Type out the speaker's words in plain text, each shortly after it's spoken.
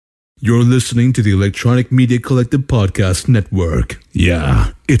You're listening to the Electronic Media Collective Podcast Network.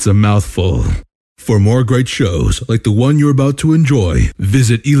 Yeah, it's a mouthful. For more great shows like the one you're about to enjoy,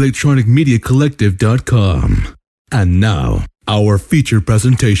 visit electronicmediacollective.com. And now, our feature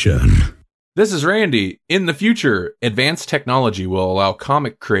presentation. This is Randy. In the future, advanced technology will allow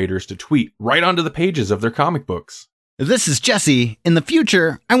comic creators to tweet right onto the pages of their comic books. This is Jesse. In the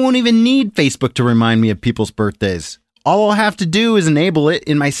future, I won't even need Facebook to remind me of people's birthdays. All I'll have to do is enable it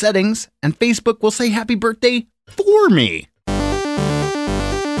in my settings, and Facebook will say happy birthday for me.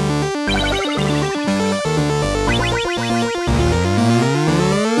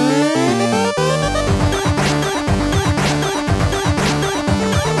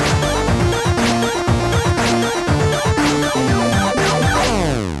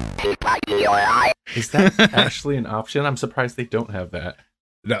 Is that actually an option? I'm surprised they don't have that.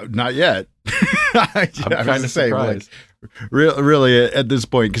 No, not yet. I'm kind of surprised. Really, at this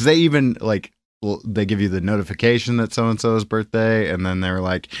point, because they even they give you the notification that so and so's birthday, and then they're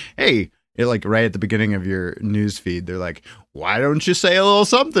like, "Hey," right at the beginning of your news feed, they're like, "Why don't you say a little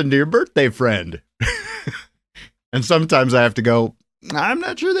something to your birthday friend?" And sometimes I have to go, "I'm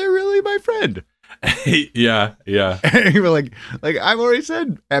not sure they're really my friend." yeah. You're like I've already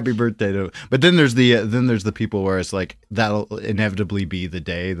said happy birthday to, but then there's the people where it's like that'll inevitably be the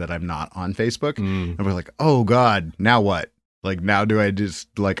day that I'm not on Facebook, and we're like, oh God, now what? Like, now do I just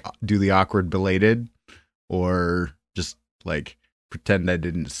do the awkward belated, or just pretend I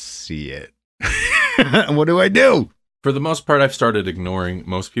didn't see it? What do I do? For the most part, I've started ignoring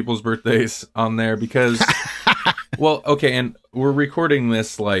most people's birthdays on there because, well, okay, and we're recording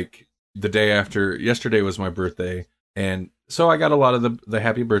this the day after. Yesterday was my birthday, and so I got a lot of the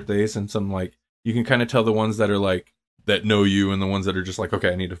happy birthdays, and some you can kind of tell the ones that are that know you, and the ones that are just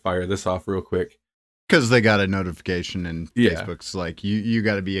okay, I need to fire this off real quick because they got a notification, and Facebook's you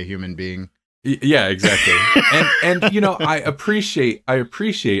got to be a human being. Yeah, exactly. and I appreciate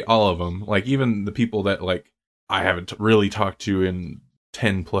all of them, even the people that I haven't really talked to in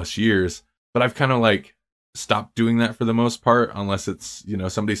 10 plus years, but I've kind of stop doing that for the most part, unless it's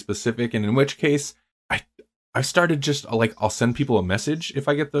somebody specific, and in which case I started just I'll send people a message if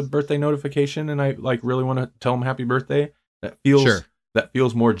I get the birthday notification and I really want to tell them happy birthday. That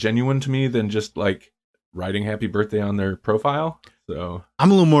feels more genuine to me than just writing happy birthday on their profile. So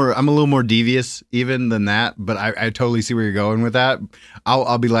I'm a little more devious even than that, but I totally see where you're going with that.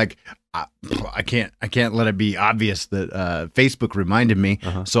 I'll be like, I can't let it be obvious that Facebook reminded me,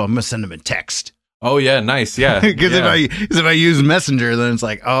 so I'm gonna send them a text. Oh yeah, nice, yeah. Because if I use Messenger, then it's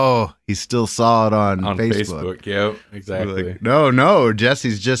oh, he still saw it on Facebook. Yep, exactly. No,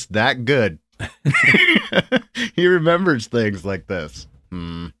 Jesse's just that good. He remembers things like this.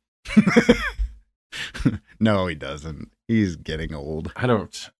 No, he doesn't. He's getting old.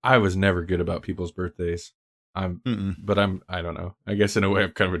 I was never good about people's birthdays. I don't know. I guess in a way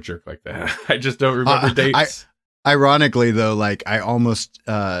I'm kind of a jerk like that. I just don't remember dates. Ironically, though, I almost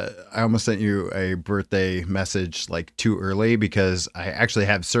sent you a birthday message too early because I actually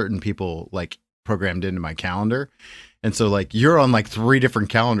have certain people programmed into my calendar, and so you're on 3 different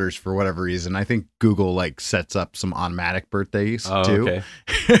calendars for whatever reason. I think Google sets up some automatic birthdays too. Okay.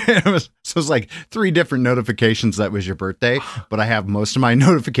 So it's 3 different notifications that was your birthday, but I have most of my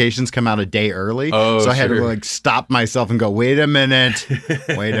notifications come out a day early. So I had to stop myself and go, wait a minute.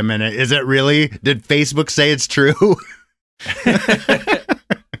 Is it really? Did Facebook say it's true? 3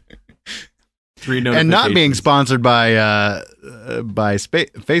 notifications. And not being sponsored by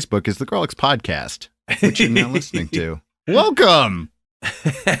Facebook is the Grolix Podcast, which you're now listening to. Welcome.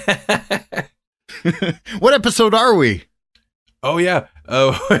 What episode are we? Oh yeah.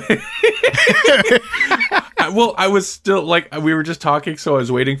 Oh. Well, I was still we were just talking, so I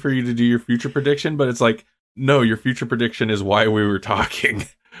was waiting for you to do your future prediction, but it's no, your future prediction is why we were talking.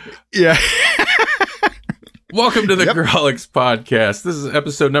 Yeah. Welcome to the Grolix Podcast. This is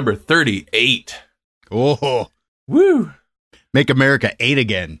episode number 38. Oh. Woo. Make America 8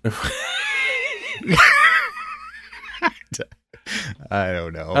 again. I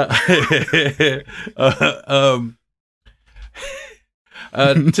don't know.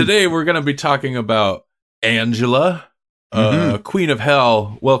 Today we're going to be talking about Angela, Queen of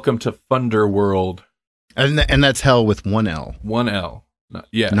Hell. Welcome to Thunder World. And that's Hell with 1 L. 1 L.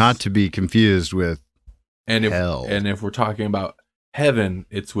 Yes. Not to be confused with Hell. And if we're talking about heaven,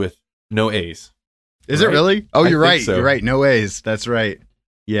 it's with no A's. Is it really? Oh, you're right. So. You're right. No A's. That's right.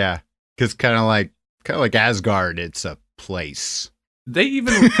 Yeah. Because kind of like Asgard, it's a place. They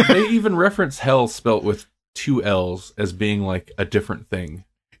even reference hell spelt with 2 L's as being a different thing.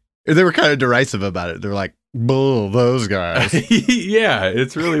 They were kind of derisive about it. They're like, Bull, those guys. Yeah,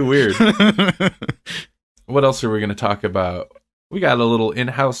 it's really weird. What else are we going to talk about? We got a little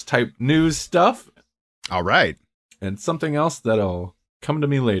in-house type news stuff. All right. And something else that'll come to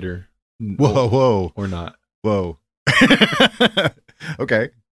me later. Whoa. Or not. Whoa. Okay.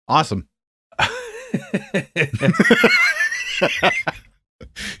 Awesome.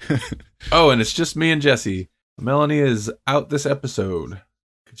 Oh, and it's just me and Jesse. Melanie is out this episode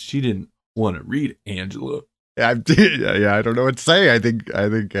because she didn't want to read Angela. Yeah, I don't know what to say. I think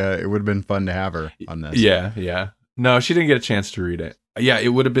it would have been fun to have her on this. Yeah. No, she didn't get a chance to read it. Yeah, it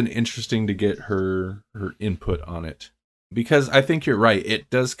would have been interesting to get her input on it. Because I think you're right. It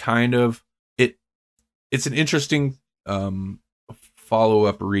does kind of it's an interesting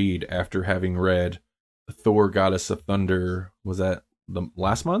follow-up read after having read Thor Goddess of Thunder. Was that the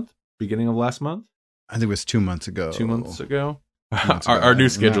last month? Beginning of last month? I think it was 2 months ago. 2 months ago? 2 months ago. Our new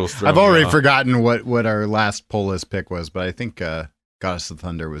schedule's I've already forgotten what our last poll list pick was, but I think Goddess of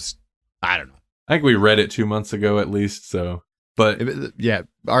Thunder was, I don't know. I think we read it 2 months ago at least, so. But yeah,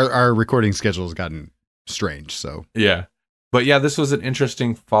 our recording schedule has gotten strange, so. Yeah. But yeah, this was an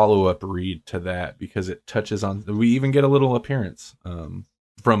interesting follow-up read to that because it touches on, we even get a little appearance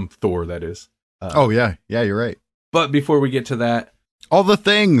from Thor, that is. Oh, yeah, you're right. But before we get to that. All the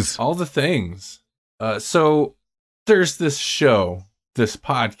things. So there's this show, this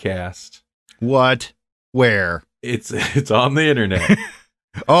podcast. What? Where? It's on the internet.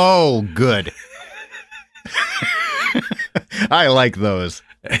 Oh, good. I like those.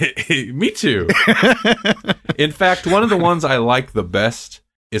 Me too. In fact, one of the ones I like the best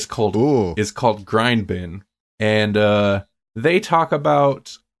is called Grind Bin, and they talk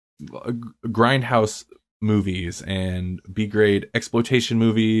about grindhouse movies and B-grade exploitation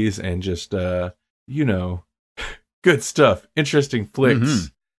movies and just good stuff, interesting flicks. Mm-hmm.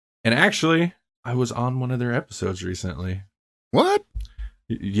 And actually, I was on one of their episodes recently. What?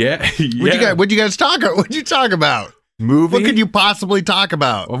 Yeah. What'd you guys talk about? What'd you talk about? Movie? What could you possibly talk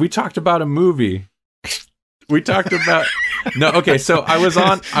about? Well, we talked about a movie. We talked about so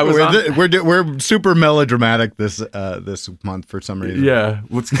we're super melodramatic this month for some reason. Yeah,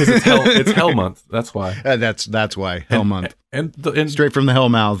 it's because it's Hell Month. That's why. That's why Hell Month. And straight from the hell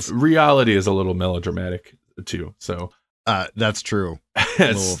mouths. Reality is a little melodramatic too. So that's true. A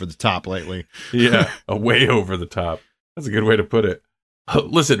little over the top lately. Yeah, way over the top. That's a good way to put it.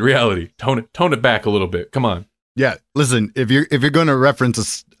 Listen, reality, tone it back a little bit. Come on. Yeah, listen. If you're going to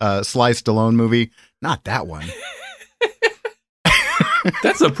reference a Sly Stallone movie, not that one.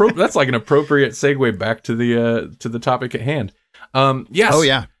 That's like an appropriate segue back to the topic at hand. Yes. Oh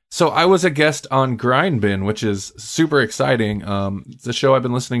yeah. So I was a guest on Grind Bin, which is super exciting. It's a show I've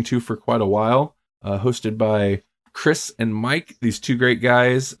been listening to for quite a while. Hosted by Chris and Mike, these two great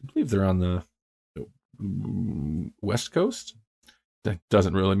guys. I believe they're on the West Coast. That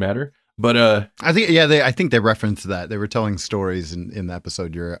doesn't really matter. But I think they referenced that. They were telling stories in the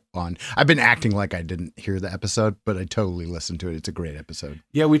episode you're on. I've been acting like I didn't hear the episode, but I totally listened to it. It's a great episode.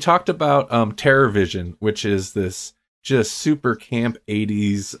 Yeah, we talked about Terror Vision, which is this just super camp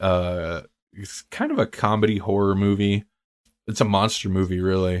 80s it's kind of a comedy horror movie. It's a monster movie,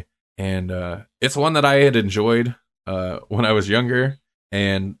 really. And it's one that I had enjoyed when I was younger.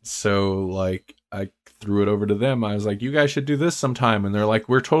 And so like I threw it over to them. I was like, you guys should do this sometime. And they're like,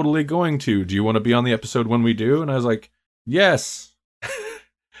 we're totally going to. Do you want to be on the episode when we do? And I was like, yes.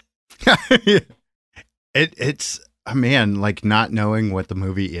 It's man, like not knowing what the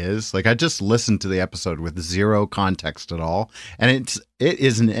movie is. Like I just listened to the episode with zero context at all. And it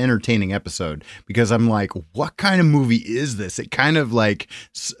is an entertaining episode because I'm like, what kind of movie is this? It kind of like,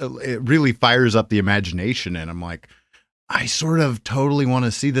 it really fires up the imagination. And I'm like, I sort of totally want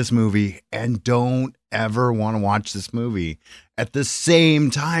to see this movie and don't ever want to watch this movie at the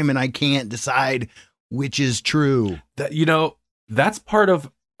same time. And I can't decide which is true. That's part of,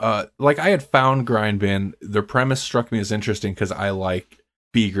 like I had found Grind Bin. Their premise struck me as interesting because I like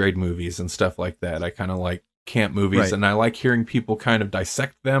B-grade movies and stuff like that. I kind of like camp movies, right. And I like hearing people kind of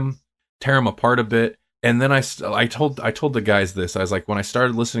dissect them, tear them apart a bit. And then I told the guys this. I was like, when I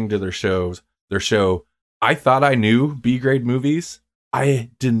started listening to their show, I thought I knew B-grade movies.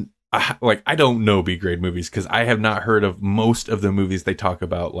 I don't know B-grade movies because I have not heard of most of the movies they talk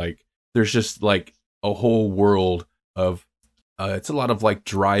about. Like, there's just like a whole world of, it's a lot of like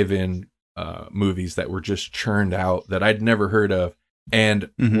drive-in movies that were just churned out that I'd never heard of. And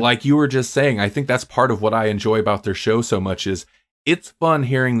like you were just saying, I think that's part of what I enjoy about their show so much is it's fun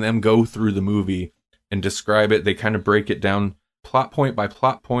hearing them go through the movie and describe it. They kind of break it down plot point by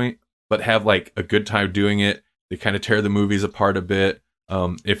plot point, but have like a good time doing it. They kind of tear the movies apart a bit.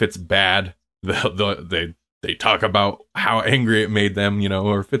 If it's bad, they they talk about how angry it made them,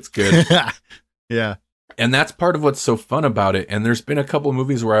 or if it's good. Yeah. And that's part of what's so fun about it. And there's been a couple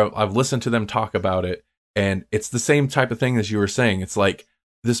movies where I've listened to them talk about it, and it's the same type of thing as you were saying. It's like,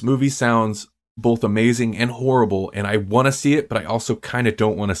 this movie sounds both amazing and horrible, and I want to see it, but I also kind of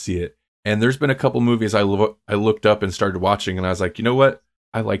don't want to see it. And there's been a couple movies I looked up and started watching, and I was like, you know what?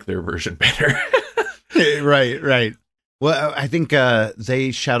 I like their version better. Right. Well, I think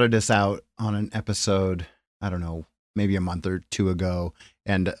they shouted us out on an episode, I don't know, maybe a month or two ago.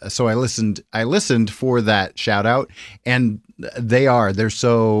 And so I listened for that shout out, and they're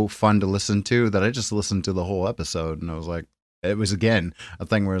so fun to listen to that I just listened to the whole episode, and I was like, it was again a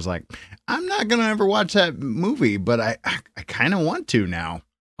thing where it's like, I'm not going to ever watch that movie, but I kind of want to now.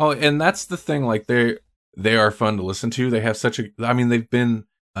 Oh, and that's the thing. Like, they are fun to listen to. They have they've been,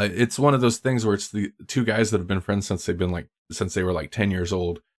 it's one of those things where it's the two guys that have been friends since they were like 10 years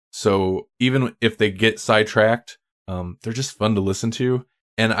old. So even if they get sidetracked, they're just fun to listen to.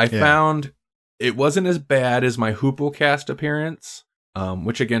 And I found it wasn't as bad as my Hooplecast appearance,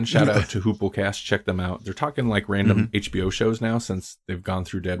 which again, shout out to Hooplecast. Check them out. They're talking like random HBO shows now since they've gone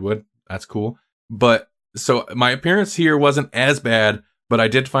through Deadwood. That's cool. But so my appearance here wasn't as bad, but I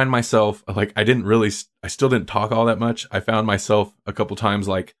did find myself like, I still didn't talk all that much. I found myself a couple times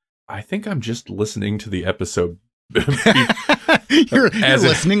like, I think I'm just listening to the episode. You're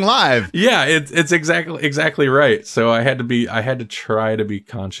listening live. Yeah, it's exactly right. So I had to try to be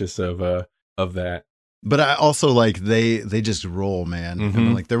conscious of that. But I also like they just roll, man. I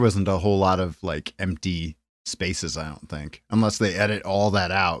mean, like there wasn't a whole lot of like empty spaces, I don't think, unless they edit all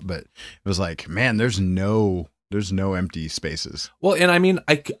that out. But it was like, man, there's no empty spaces. Well, and I mean,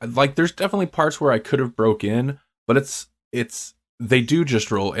 there's definitely parts where I could have broke in, but it's they do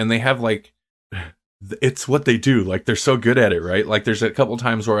just roll, and they have like, it's what they do. Like, they're so good at it, right? Like, there's a couple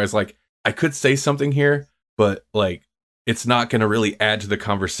times where I was like, I could say something here, but like, it's not going to really add to the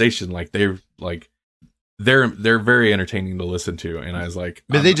conversation. Like, they're very entertaining to listen to, and I was like,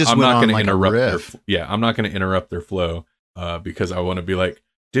 but they just I'm not going to interrupt I'm not going to interrupt their flow, because I want to be like,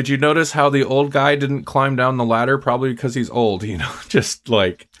 did you notice how the old guy didn't climb down the ladder? Probably because he's old, just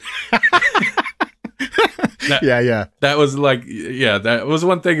like. That was like, that was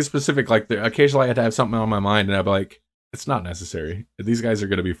one thing specific. Like, occasionally I had to have something on my mind, and I'd be like, it's not necessary. These guys are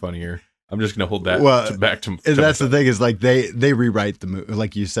going to be funnier. I'm just going to hold that back to that's myself. The thing is, like, they rewrite the movie.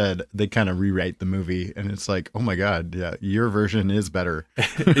 Like you said, they kind of rewrite the movie, and it's like, oh my God, yeah, your version is better.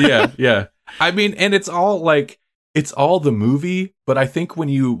 Yeah. I mean, and it's all the movie, but I think when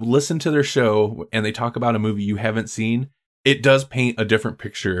you listen to their show and they talk about a movie you haven't seen, it does paint a different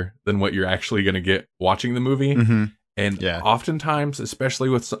picture than what you're actually going to get watching the movie. And oftentimes, especially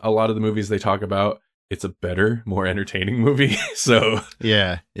with a lot of the movies they talk about, it's a better, more entertaining movie. So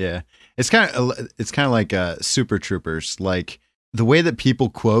yeah. It's kind of like Super Troopers. Like, the way that people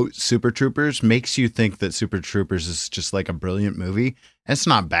quote Super Troopers makes you think that Super Troopers is just like a brilliant movie. And it's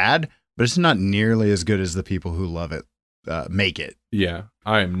not bad, but it's not nearly as good as the people who love it make it. Yeah,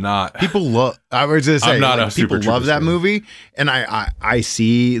 I am not. People love. I was gonna say, I'm not like, a Super people love Troopers that fan. movie, and I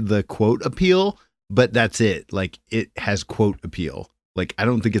see the quote appeal, but that's it. Like, it has quote appeal. Like, I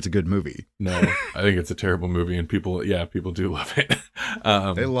don't think it's a good movie. No, I think it's a terrible movie, and people do love it.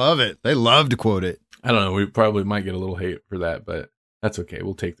 They love it. They love to quote it. I don't know. We probably might get a little hate for that, but that's okay.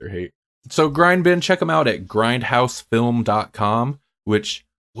 We'll take their hate. So Grind Bin, check them out at grindhousefilm.com, which,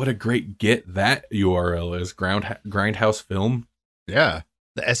 what a great get that URL is. Grindhouse Film. Yeah.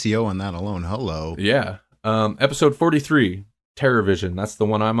 The SEO on that alone. Hello. Yeah. Episode 43, Terror Vision. That's the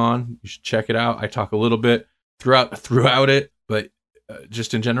one I'm on. You should check it out. I talk a little bit throughout it, but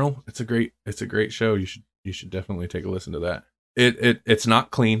just in general, it's a great show. You should definitely take a listen to that. It's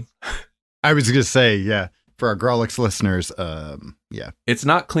not clean. I was gonna say, yeah, for our Grolix listeners, it's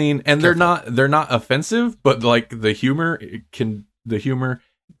not clean, and they're not offensive, but like the humor and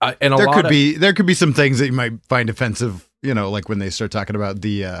there could be some things that you might find offensive, like when they start talking about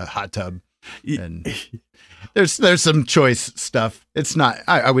the hot tub, and there's some choice stuff. It's not,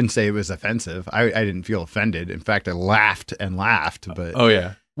 I wouldn't say it was offensive. I didn't feel offended. In fact, I laughed and laughed, but oh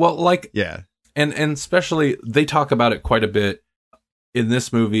yeah. Well, like, yeah. And especially they talk about it quite a bit in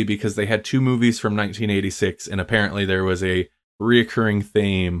this movie because they had two movies from 1986, and apparently there was a reoccurring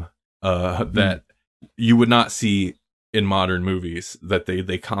theme that you would not see in modern movies that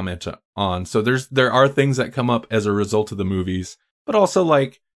they comment on. So there are things that come up as a result of the movies, but also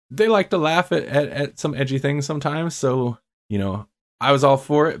like they like to laugh at some edgy things sometimes. So, I was all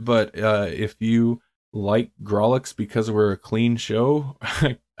for it, but if you like Grolix because we're a clean show,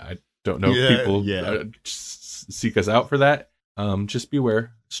 I don't know if people seek us out for that. Just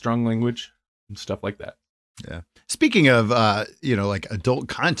beware, strong language and stuff like that. Yeah. Speaking of, like adult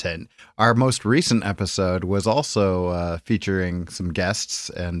content, our most recent episode was also featuring some guests,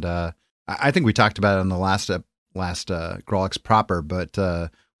 and I think we talked about it on the last Grolix proper,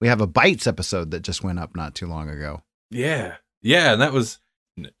 but we have a Bites episode that just went up not too long ago. Yeah, and that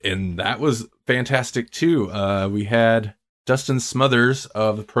was fantastic too. We had Dustin Smothers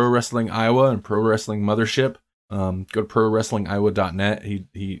of Pro Wrestling Iowa and Pro Wrestling Mothership. Go to prowrestlingiowa.net.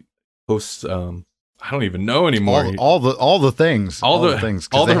 He hosts. I don't even know anymore. All the things. All the things.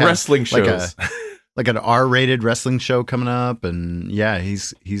 All the wrestling shows. Like an R-rated wrestling show coming up, and yeah,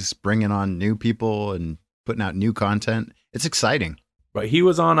 he's bringing on new people and putting out new content. It's exciting. But he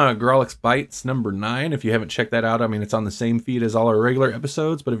was on Grolix Bites number 9. If you haven't checked that out, I mean, it's on the same feed as all our regular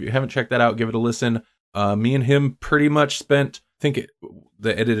episodes. But if you haven't checked that out, give it a listen. Me and him pretty much spent. I think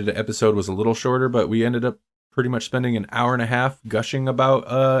the edited episode was a little shorter, but we ended up pretty much spending an hour and a half gushing about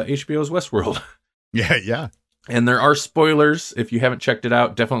HBO's Westworld. Yeah. And there are spoilers. If you haven't checked it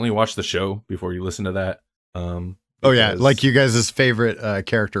out, definitely watch the show before you listen to that. Oh yeah, like you guys' favorite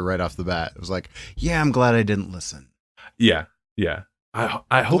character right off the bat. It was like, yeah, I'm glad I didn't listen. Yeah.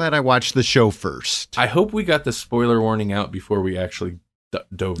 I hope glad I watched the show first. I hope we got the spoiler warning out before we actually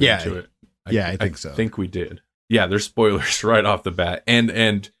dove into it. I think so. I think we did. Yeah, there's spoilers right off the bat,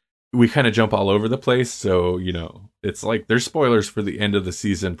 and we kind of jump all over the place. So it's like there's spoilers for the end of the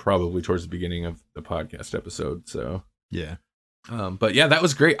season, probably towards the beginning of the podcast episode. So yeah, but yeah, that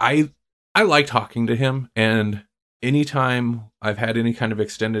was great. I like talking to him, and anytime I've had any kind of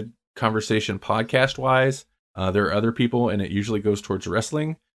extended conversation podcast wise, there are other people, and it usually goes towards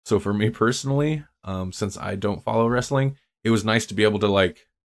wrestling. So for me personally, since I don't follow wrestling, it was nice to be able to like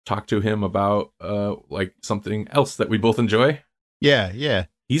talk to him about like something else that we both enjoy. Yeah.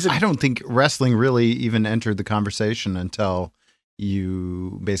 I don't think wrestling really even entered the conversation until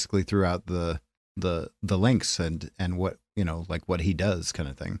you basically threw out the links and what like what he does kind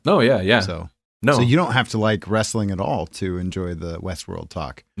of thing. Oh yeah. So you don't have to like wrestling at all to enjoy the Westworld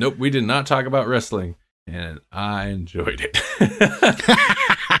talk. Nope, we did not talk about wrestling, and I enjoyed it.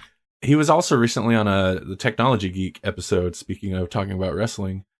 He was also recently on the Technology Geek episode. Speaking of talking about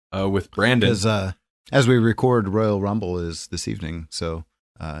wrestling, with Brandon. As we record, Royal Rumble is this evening, so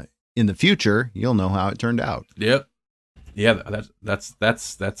in the future you'll know how it turned out. Yep. Yeah,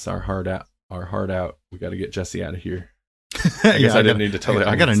 that's our heart out. We got to get Jesse out of here. I guess I didn't need to tell you.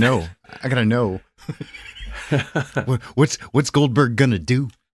 I gotta know. What's Goldberg gonna do?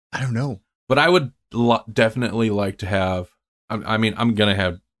 I don't know. But I would definitely like to have. I mean, I'm gonna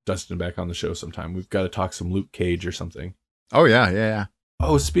have Dustin back on the show sometime. We've got to talk some Luke Cage or something. Oh yeah.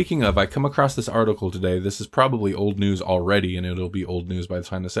 Oh, speaking of, I come across this article today. This is probably old news already, and it'll be old news by the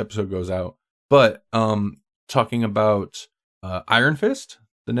time this episode goes out. But talking about Iron Fist,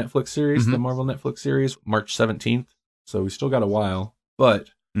 the Netflix series, the Marvel Netflix series, March 17th. So we still got a while. But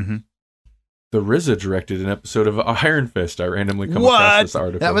the RZA directed an episode of Iron Fist. I randomly come across this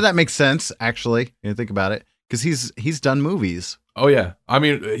article. That makes sense, actually. You think about it, because he's done movies. Oh yeah, I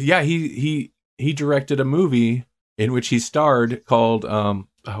mean, yeah, he directed a movie in which he starred called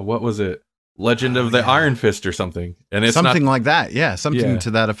what was it? Legend of the Iron Fist or something. And it's something like that. Yeah, something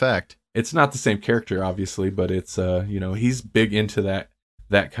to that effect. It's not the same character, obviously, but it's he's big into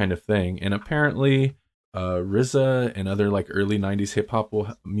that kind of thing. And apparently RZA and other like early 90s hip hop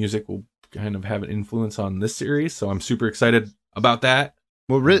music will kind of have an influence on this series, so I'm super excited about that.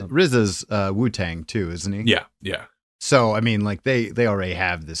 Well, RZA's Wu-Tang too, isn't he? Yeah. So I mean, like they already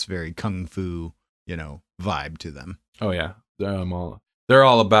have this very kung fu, vibe to them. Oh yeah, they're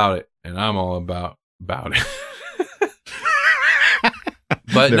all about it, and I'm all about it.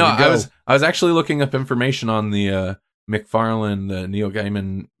 But no, I was actually looking up information on the McFarlane, the Neil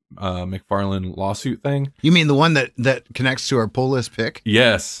Gaiman McFarlane lawsuit thing. You mean the one that connects to our pull list pick?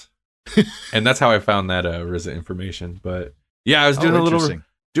 Yes. And that's how I found that RZA information. But yeah, I was doing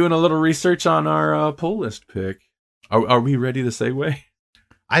a little research on our pull list pick. Are we ready to segue?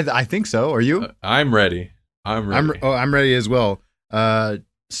 I think so. Are you? I'm ready. I'm ready as well.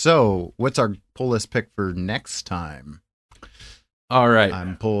 So what's our pull list pick for next time? All right.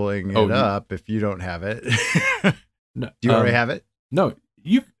 I'm pulling it up if you don't have it. No, do you already have it? No,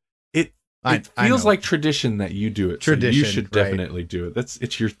 it feels like tradition that you do it. Tradition. So you should definitely do it.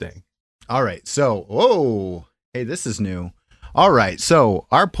 It's your thing. All right. So, hey, this is new. All right. So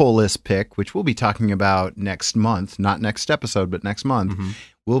our pull list pick, which we'll be talking about next month, not next episode, but next month,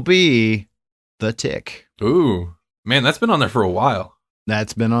 will be The Tick. Ooh, man, that's been on there for a while.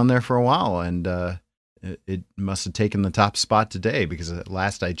 That's been on there for a while, and it must have taken the top spot today because at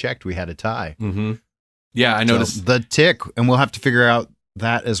last I checked, we had a tie. Mm-hmm. Yeah, I noticed. So, The Tick, and we'll have to figure out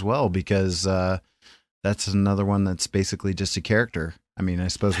that as well because that's another one that's basically just a character. I mean, I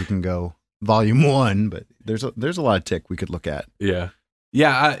suppose we can go volume 1, but there's a lot of Tick we could look at. Yeah.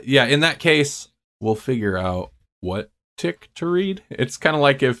 Yeah. In that case, we'll figure out what Tick to read. It's kind of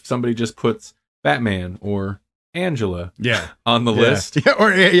like if somebody just puts Batman or Angela on the list.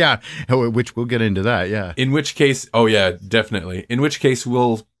 Yeah, which we'll get into that, yeah. In which case, definitely. In which case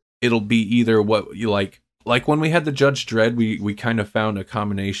it'll be either what you like when we had the Judge Dredd, we kind of found a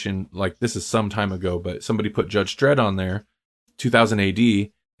combination, like this is some time ago, but somebody put Judge Dredd on there, 2000 AD,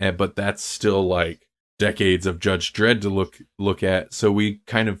 but that's still like decades of Judge Dredd to look at. So we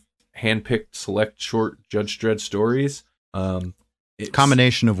kind of handpicked select short Judge Dredd stories.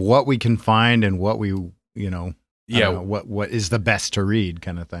 Combination of what we can find and what we, what is the best to read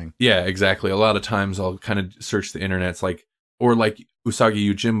kind of thing. Yeah, exactly. A lot of times I'll kind of search the internets, like Usagi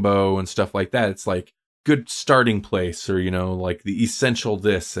Yojimbo and stuff like that. It's like good starting place, or like the essential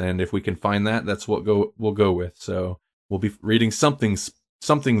this, and if we can find that, that's what we'll go with. So we'll be reading something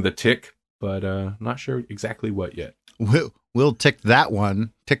the Tick, but not sure exactly what yet. We'll tick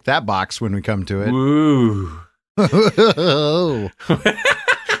that box when we come to it. Woo.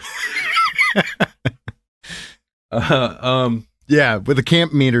 Yeah, with the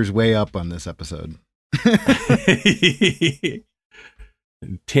camp meters way up on this episode.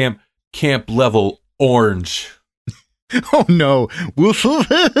 Camp level orange. Oh no.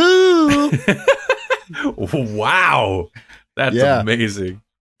 Wow. That's amazing.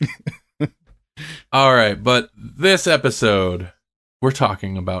 All right, but this episode we're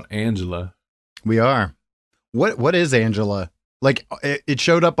talking about Angela. We are. What is Angela? Like, it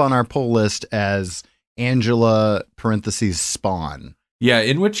showed up on our poll list as Angela parentheses Spawn. Yeah,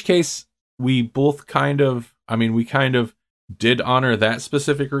 in which case we both kind of did honor that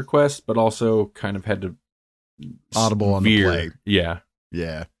specific request, but also kind of had to audible on the play. Yeah.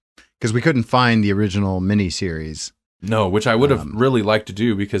 Yeah. Because we couldn't find the original miniseries. No, which I would have really liked to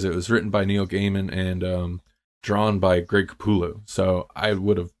do because it was written by Neil Gaiman and drawn by Greg Capullo. So I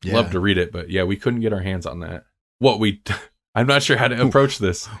would have loved to read it, but yeah, we couldn't get our hands on that. I'm not sure how to approach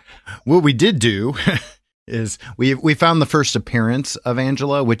this. What we did do is we found the first appearance of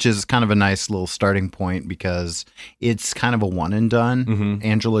Angela, which is kind of a nice little starting point because it's kind of a one and done. Mm-hmm.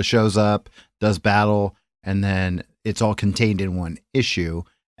 Angela shows up, does battle, and then it's all contained in one issue.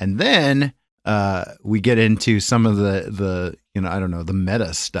 And then we get into some of the the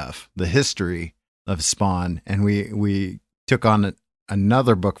meta stuff, the history of Spawn, and we took on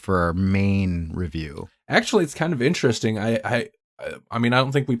another book for our main review. Actually, it's kind of interesting. I mean, I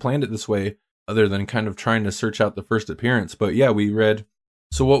don't think we planned it this way, other than kind of trying to search out the first appearance. But yeah, we read.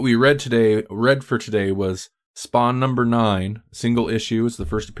 So what we read for today was Spawn number 9, single issue. It's the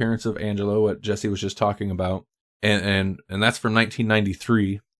first appearance of Angela, what Jesse was just talking about, and that's from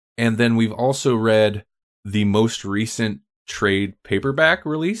 1993. And then we've also read the most recent trade paperback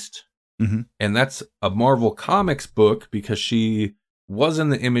released, and that's a Marvel Comics book because she was in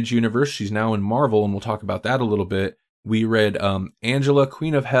the Image universe. She's now in Marvel, and we'll talk about that a little bit. We read Angela,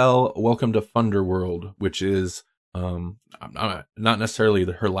 Queen of Hell, Welcome to Thunderworld, which is not necessarily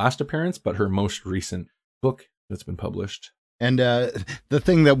her last appearance, but her most recent book that's been published. And the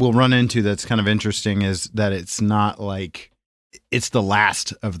thing that we'll run into that's kind of interesting is that it's not like it's the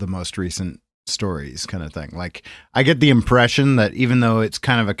last of the most recent stories kind of thing. Like, I get the impression that even though it's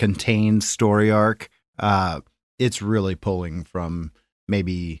kind of a contained story arc, it's really pulling from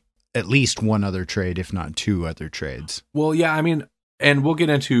maybe at least one other trade, if not two other trades. Well, yeah, I mean, and we'll get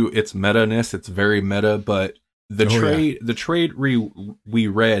into its meta-ness. It's very meta, but the trade we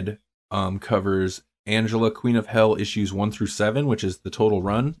read covers Angela, Queen of Hell issues 1 through 7, which is the total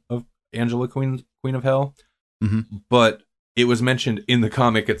run of Angela, Queen of Hell. Mm-hmm. But it was mentioned in the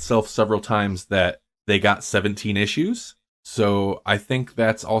comic itself several times that they got 17 issues. So I think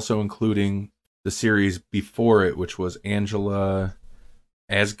that's also including the series before it, which was Angela,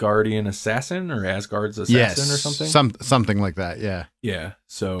 Asgardian Assassin or Asgard's Assassin or something. Something like that. Yeah. Yeah.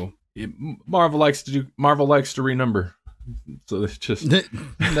 So Marvel likes to renumber. So it's just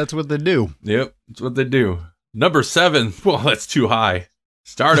that's what they do. Yep, that's what they do. Number 7. Well, that's too high.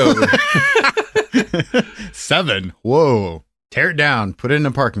 Start over. 7. Whoa. Tear it down. Put it in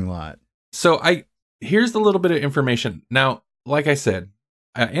a parking lot. So here's a little bit of information. Now, like I said,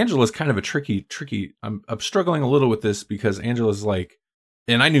 Angela's kind of a tricky. I'm struggling a little with this because Angela's like,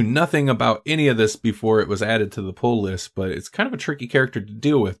 and I knew nothing about any of this before it was added to the pull list, but it's kind of a tricky character to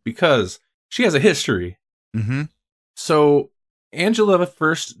deal with because she has a history. Mm-hmm. So Angela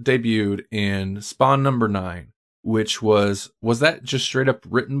first debuted in Spawn number 9, which was that just straight up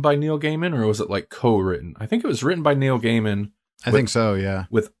written by Neil Gaiman, or was it like co-written? I think it was written by Neil Gaiman. I think so, yeah.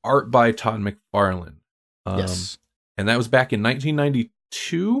 With art by Todd McFarlane. Yes. And that was back in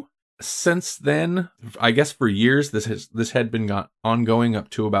 1992. Since then, I guess for years, this had been ongoing up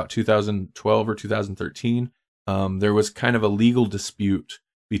to about 2012 or 2013. There was kind of a legal dispute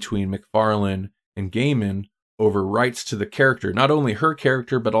between McFarlane and Gaiman over rights to the character, not only her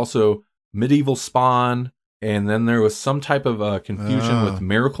character, but also medieval Spawn. And then there was some type of confusion with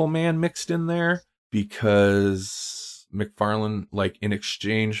Miracle Man mixed in there, because McFarlane, like, in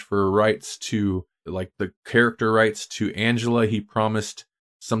exchange for rights to, like, the character rights to Angela, he promised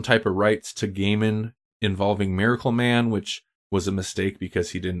some type of rights to Gaiman involving Miracle Man, which was a mistake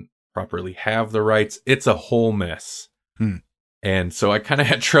because he didn't properly have the rights. It's a whole mess. And so I kind of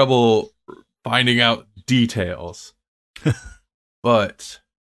had trouble finding out details. But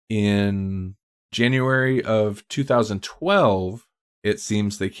in January of 2012, it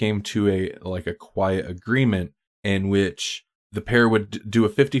seems they came to a quiet agreement in which the pair would do a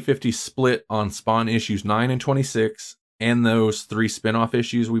 50-50 split on Spawn issues 9 and 26, and those 3 spin-off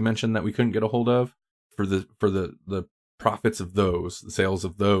issues we mentioned that we couldn't get a hold of, for the profits of those, the sales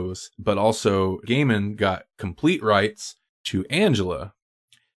of those. But also Gaiman got complete rights to Angela,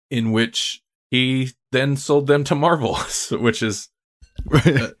 in which he then sold them to Marvel, which is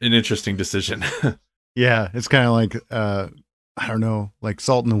an interesting decision. Yeah, it's kind of like, I don't know, like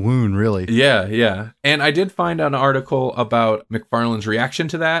salt in the wound, really. Yeah. And I did find an article about McFarlane's reaction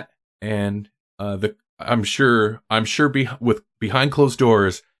to that, and I'm sure with behind closed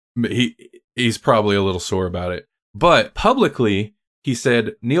doors, he's probably a little sore about it. But publicly, he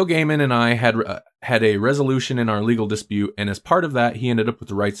said, Neil Gaiman and I had a resolution in our legal dispute, and as part of that, he ended up with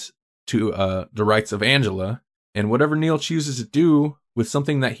the rights of Angela, and whatever Neil chooses to do with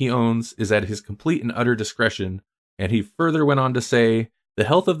something that he owns is at his complete and utter discretion. And he further went on to say, the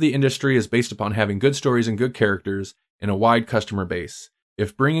health of the industry is based upon having good stories and good characters and a wide customer base.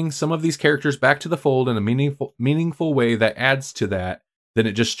 If bringing some of these characters back to the fold in a meaningful way that adds to that, then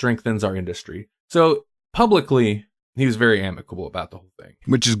it just strengthens our industry. So publicly, he was very amicable about the whole thing.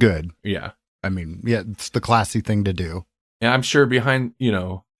 Which is good. Yeah. I mean, yeah, it's the classy thing to do. And I'm sure behind,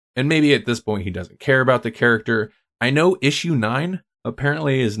 and maybe at this point he doesn't care about the character. I know issue 9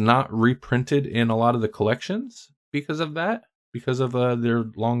 apparently is not reprinted in a lot of the collections because of that, because of their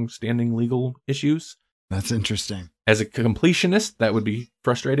long-standing legal issues. That's interesting. As a completionist, that would be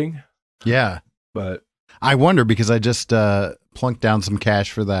frustrating. Yeah. But I wonder, because I just plunked down some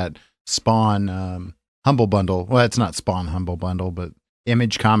cash for that Spawn Humble Bundle. Well, it's not Spawn Humble Bundle, but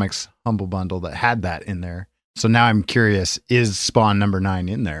Image Comics Humble Bundle that had that in there. So now I'm curious, is Spawn number 9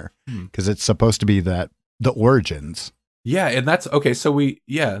 in there? Because it's supposed to be the origins. Yeah, and that's okay. So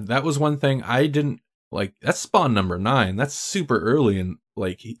that was one thing I didn't like. That's Spawn number 9. That's super early, and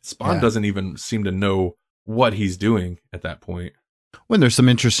Spawn doesn't even seem to know what he's doing at that point. When there's some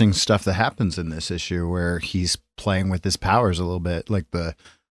interesting stuff that happens in this issue where he's playing with his powers a little bit, like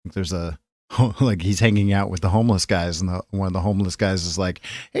he's hanging out with the homeless guys, and one of the homeless guys is like,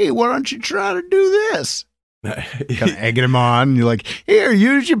 "Hey, why don't you try to do this?" Kind of egging him on. And you're like, "Here,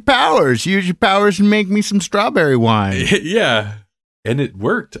 use your powers. Use your powers and make me some strawberry wine." Yeah, and it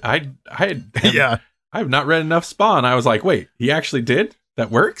worked. I have not read enough Spawn. I was like, wait, he actually did? That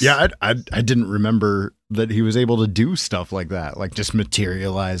works? Yeah, I didn't remember that he was able to do stuff like that, like just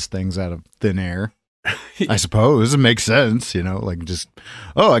materialize things out of thin air. I suppose it makes sense, like just,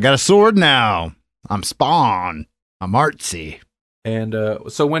 I got a sword now. I'm Spawn. I'm artsy. And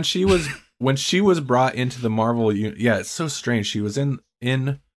so when she was brought into the Marvel, it's so strange. She was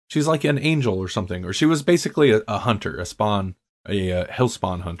she's like an angel or something, or she was basically a hunter, a Spawn, a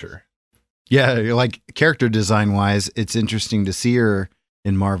Hellspawn hunter. Yeah, like character design wise, it's interesting to see her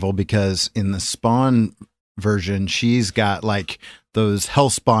in Marvel, because in the Spawn version, she's got like those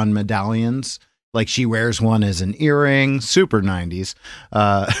Hellspawn medallions. Like she wears one as an earring, super 90s.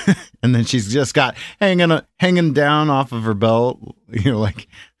 And then she's just got hanging down off of her belt, like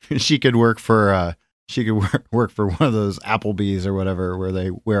she could work for work for one of those Applebee's or whatever, where they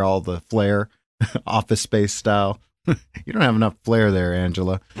wear all the flair, Office Space style. You don't have enough flair there,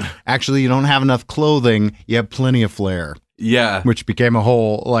 Angela. Actually, you don't have enough clothing. You have plenty of flair. Yeah. Which became a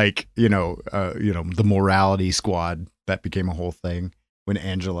whole, the morality squad. That became a whole thing when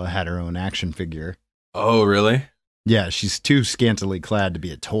Angela had her own action figure. Oh, really? Yeah, she's too scantily clad to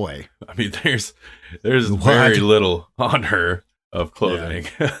be a toy. I mean, there's very little on her of clothing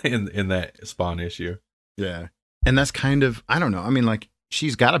in that Spawn issue. Yeah. And that's kind of, I don't know. I mean, like,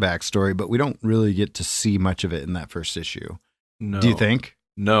 she's got a backstory, but we don't really get to see much of it in that first issue. No. Do you think?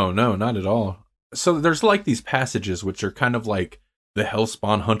 No, not at all. So there's like these passages which are kind of like the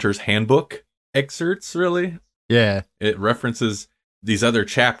Hellspawn Hunter's Handbook excerpts, really. Yeah. It references these other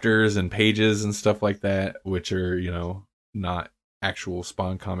chapters and pages and stuff like that, which are, not actual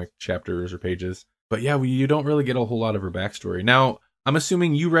Spawn comic chapters or pages. But yeah, you don't really get a whole lot of her backstory. Now, I'm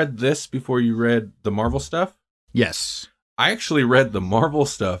assuming you read this before you read the Marvel stuff? Yes. I actually read the Marvel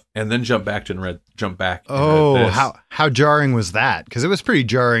stuff and then jumped back and read Oh, this. how jarring was that? Because it was pretty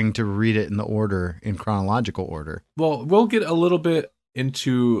jarring to read it in chronological order. Well, we'll get a little bit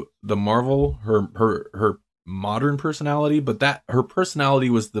into the Marvel, her modern personality, but that her personality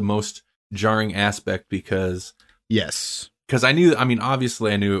was the most jarring aspect because Yes.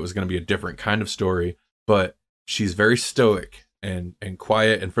 Obviously I knew it was going to be a different kind of story, but she's very stoic and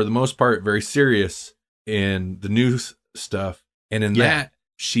quiet, and for the most part very serious in the news stuff, and in that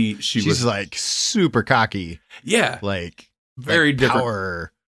she's was like super cocky. Yeah, like very different.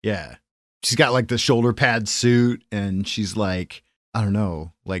 Power. Yeah, she's got like the shoulder pad suit, and she's like, I don't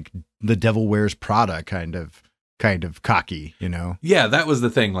know, like the Devil Wears Prada kind of cocky, Yeah, that was the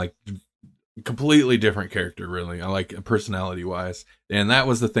thing. Like completely different character, really. I like personality wise, and that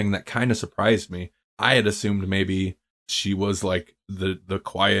was the thing that kind of surprised me. I had assumed maybe she was like the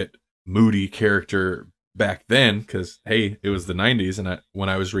quiet, moody character back then, because hey, it was the 90s, and when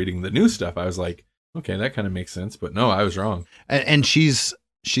I was reading the new stuff, I was like, okay, that kind of makes sense. But no, I was wrong. And she's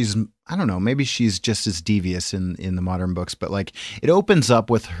I don't know, maybe she's just as devious in the modern books, but like it opens up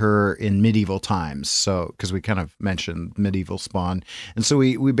with her in medieval times. So because we kind of mentioned medieval Spawn, and so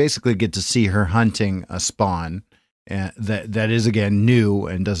we basically get to see her hunting a Spawn that is again new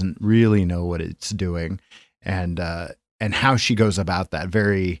and doesn't really know what it's doing, and how she goes about that.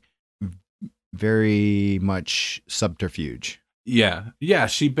 Very, very much subterfuge. Yeah.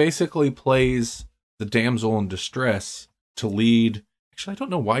 She basically plays the damsel in distress to lead. Actually, I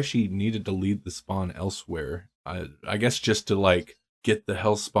don't know why she needed to lead the Spawn elsewhere. I guess just to like get the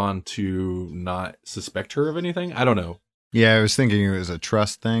Hell Spawn to not suspect her of anything. I don't know. Yeah, I was thinking it was a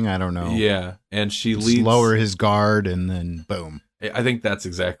trust thing. I don't know. Yeah, and she just leads, lower his guard, and then boom. I think that's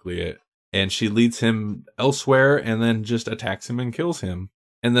exactly it. And she leads him elsewhere, and then just attacks him and kills him.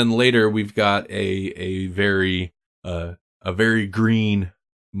 And then later we've got a very green,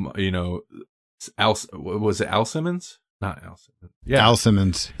 was it Al Simmons? Not Al Simmons. Yeah, Al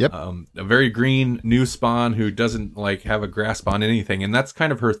Simmons. Yep. A very green new Spawn who doesn't like have a grasp on anything, and that's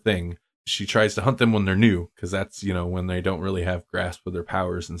kind of her thing. She tries to hunt them when they're new, because that's when they don't really have grasp of their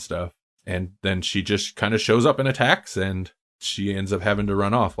powers and stuff. And then she just kind of shows up and attacks, and she ends up having to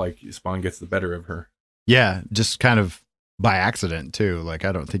run off. Like Spawn gets the better of her. Yeah, just kind of by accident too. Like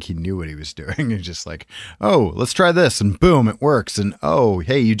I don't think he knew what he was doing. He's just like, oh, let's try this, and boom, it works. And oh,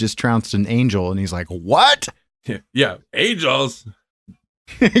 hey, you just trounced an angel, and he's like, what? Yeah, angels.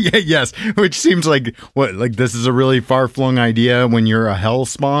 Yes, which seems like like this is a really far-flung idea when you're a Hell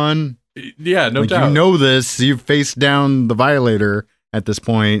Spawn. Yeah, no doubt. You know this. You've faced down the Violator at this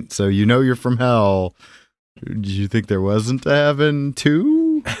point, so you're from Hell. Did you think there wasn't a heaven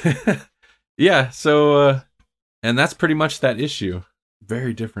too? Yeah, so and that's pretty much that issue.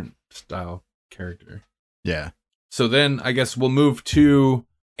 Very different style character. Yeah. So then I guess we'll move to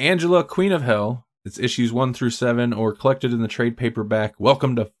Angela, Queen of Hell. It's issues 1 through 7, or collected in the trade paperback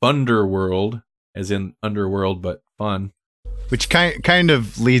Welcome to Thunderworld, as in Underworld, but fun. Which kind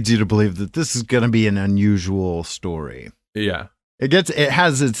of leads you to believe that this is going to be an unusual story. Yeah. It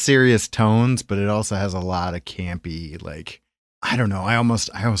has its serious tones, but it also has a lot of campy, like, I don't know. I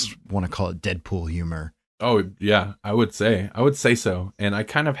almost want to call it Deadpool humor. Oh yeah, I would say so. And I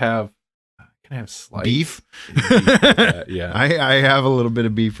kind of have slight beef. Yeah. I have a little bit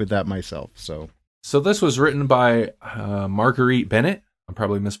of beef with that myself. So this was written by Marguerite Bennett. I'm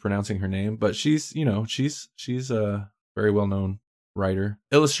probably mispronouncing her name, but she's a very well-known writer.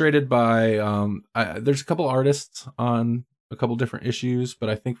 Illustrated by there's a couple artists on a couple different issues, but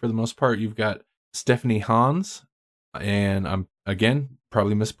I think for the most part you've got Stephanie Hans, and I'm again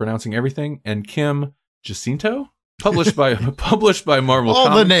probably mispronouncing everything, and Kim Jacinto. Published by Marvel all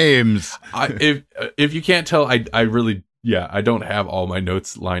Comics. The names. If you can't tell, I really I don't have all my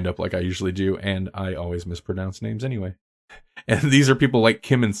notes lined up like I usually do, and I always mispronounce names anyway. And these are people like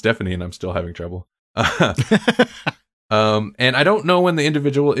Kim and Stephanie, and I'm still having trouble. And I don't know when the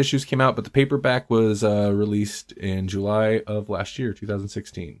individual issues came out, but the paperback was released in July of last year,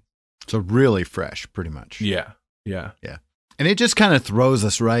 2016. So really fresh, pretty much. Yeah. And it just kind of throws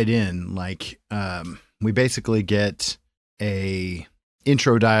us right in. Like, we basically get a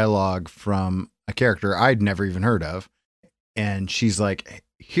intro dialogue from a character I'd never even heard of. And she's like,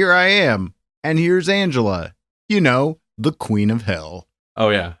 here I am. And here's Angela, the Queen of Hell. Oh,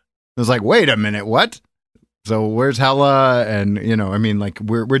 yeah. I was like, wait a minute, what? So where's Hela? And, like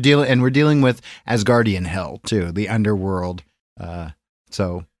we're dealing with Asgardian Hell too, the underworld,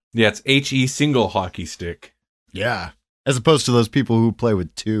 So Yeah, it's HE single hockey stick. yeah, as opposed to those people who play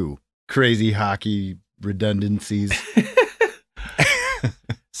with two crazy hockey redundancies.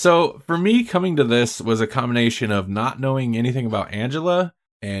 So for me, coming to this was a combination of not knowing anything about Angela,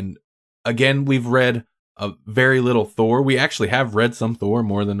 and again, we've read a very little Thor. We actually have read some Thor,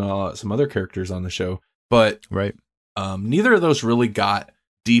 more than some other characters on the show, but Right. neither of those really got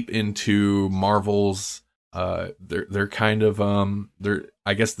deep into Marvel's. They're kind of they're,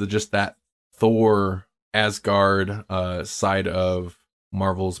 I guess, just that Thor Asgard side of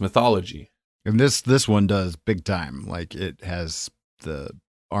Marvel's mythology. And this one does big time. Like, it has the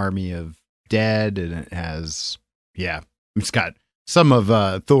army of dead, and it has, yeah, it's got some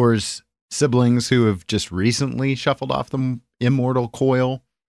of Thor's siblings who have just recently shuffled off the immortal coil.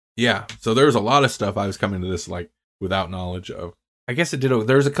 Yeah, so there's a lot of stuff I was coming to this like without knowledge of. I guess it did.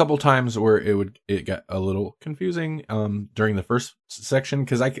 There's a couple times where it got a little confusing during the first section,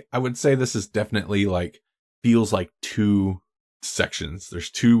 because I would say this is definitely like feels like two sections. There's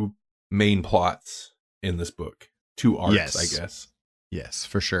two main plots in this book, two arcs, Yes. I guess. Yes,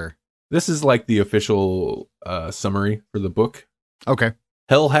 for sure. This is like the official summary for the book. Okay.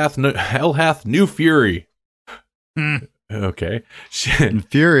 Hell hath new fury. Okay. And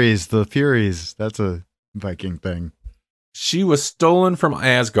the Furies, that's a Viking thing. She was stolen from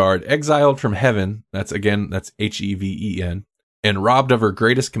Asgard, exiled from heaven. That's Heven, and robbed of her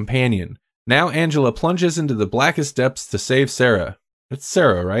greatest companion. Now Angela plunges into the blackest depths to save Sarah. It's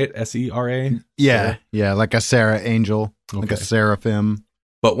Sarah, right? Sera? Yeah, Sarah? yeah, like a Sarah angel, like a Okay. seraphim.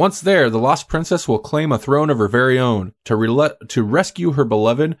 But once there, the lost princess will claim a throne of her very own. To rescue her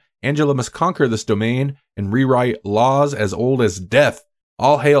beloved, Angela must conquer this domain and rewrite laws as old as death.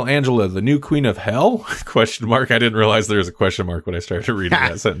 All hail Angela, the new queen of hell? Question mark. I didn't realize there was a question mark when I started reading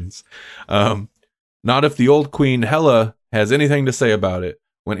that sentence. Not if the old queen Hela has anything to say about it.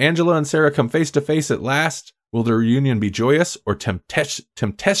 When Angela and Sarah come face to face at last, will their reunion be joyous or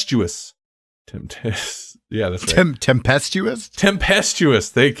tempestuous? Yeah, that's right. Tempestuous? Tempestuous.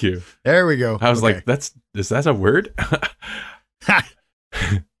 Thank you. There we go. I was Okay. like, is that a word?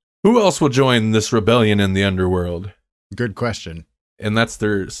 Who else will join this rebellion in the underworld? Good question. And that's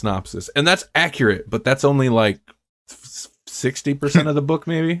their synopsis. And that's accurate, but that's only like 60% of the book,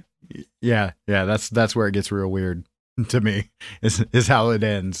 maybe? Yeah, that's where it gets real weird to me. Is how it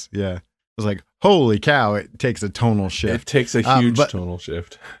ends. Yeah. It's like, holy cow, it takes a tonal shift. It takes a huge tonal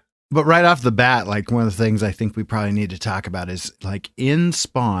shift. But right off the bat, like, one of the things I think we probably need to talk about is, like, in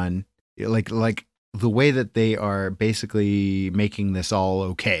Spawn, like the way that they are basically making this all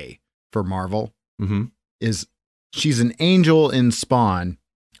okay for Marvel is she's an angel in Spawn,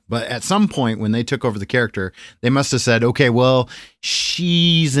 but at some point when they took over the character, they must have said, okay, well,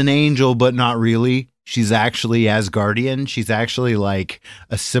 she's an angel, but not really. She's actually Asgardian. She's actually like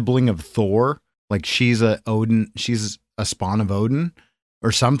a sibling of Thor. Like, she's a spawn of Odin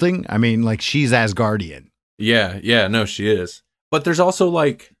or something. I mean, like, she's Asgardian. Yeah, no, she is. But there's also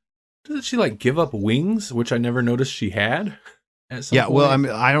like, doesn't she like give up wings, which I never noticed she had? At some point? Well, I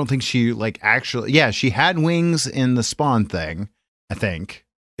mean, I don't think she like actually. Yeah, she had wings in the Spawn thing, I think,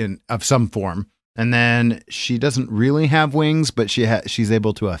 of some form, and then she doesn't really have wings, but she's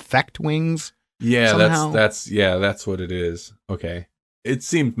able to affect wings. Yeah, somehow. that's what it is. Okay, it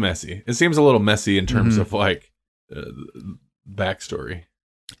seemed messy. It seems a little messy in terms of like backstory,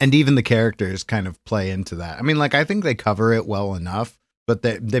 and even the characters kind of play into that. I mean, like, I think they cover it well enough, but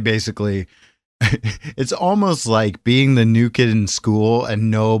they basically. It's almost like being the new kid in school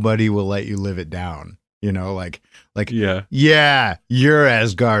and nobody will let you live it down. You know, like, yeah, you're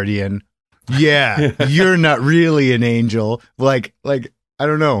Asgardian. Yeah, you're not really an angel. Like, I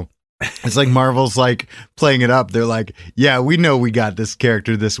don't know. It's like Marvel's like playing it up. They're like, yeah, we know we got this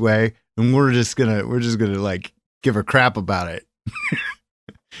character this way, and we're just gonna like give a crap about it.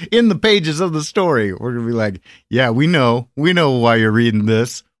 In the pages of the story, we're gonna be like, yeah, we know why you're reading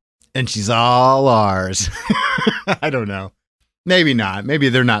this. And she's all ours. I don't know. Maybe not. Maybe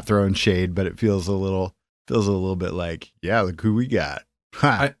they're not throwing shade, but it feels a little bit like, yeah, look who we got.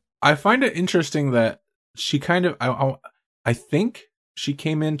 I find it interesting that she kind of, I think she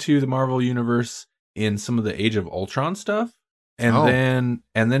came into the Marvel universe in some of the Age of Ultron stuff, and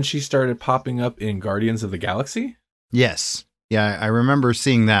then she started popping up in Guardians of the Galaxy. Yes, yeah, I remember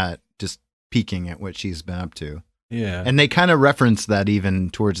seeing that, just peeking at what she's been up to. Yeah, and they kind of reference that even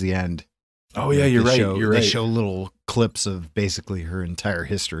towards the end. Oh yeah, you're right. They show little clips of basically her entire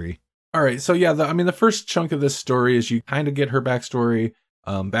history. All right, so yeah, the first chunk of this story is you kind of get her backstory,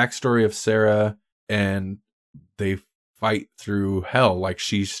 backstory of Sarah, and they fight through hell. Like,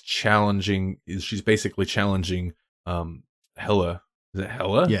 she's basically challenging Hela Is it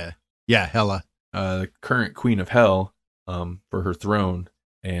Hela? Yeah, Hela. The current queen of Hell, for her throne.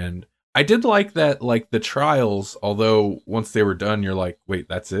 And I did like that, like the trials, although once they were done, you're like, wait,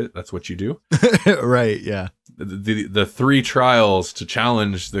 that's it? That's what you do? Right, yeah. The three trials to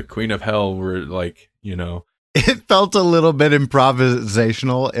challenge the queen of Hell were like, It felt a little bit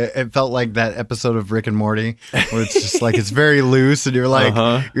improvisational. It felt like that episode of Rick and Morty where it's just like, it's very loose and you're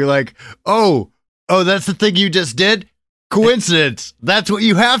like, oh, that's the thing you just did? Coincidence. That's what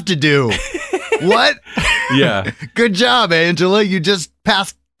you have to do. What? Yeah. Good job, Angela. You just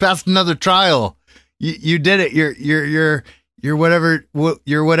passed another trial. You did it. You're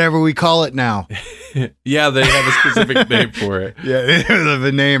whatever we call it now. Yeah, they have a specific name for it. Yeah, they have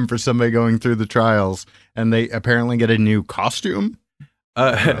a name for somebody going through the trials, and they apparently get a new costume.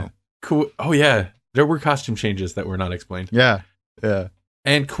 Cool. Oh yeah, there were costume changes that were not explained. Yeah.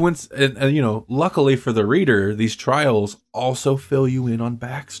 And luckily for the reader, these trials also fill you in on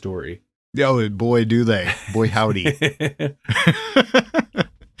backstory. Oh boy, do they! Boy, howdy.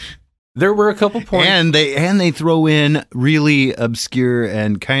 There were a couple points, and they throw in really obscure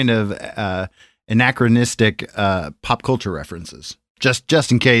and kind of anachronistic pop culture references,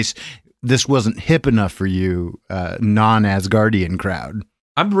 just in case this wasn't hip enough for you, non-Asgardian crowd.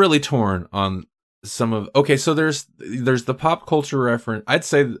 I'm really torn on some of. Okay, so there's the pop culture reference. I'd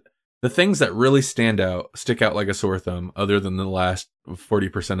say the things that really stick out like a sore thumb, other than the last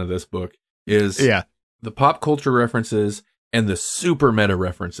 40% of this book, is the pop culture references and the super meta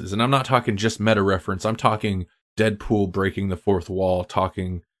references. And I'm not talking just meta reference. I'm talking Deadpool breaking the fourth wall,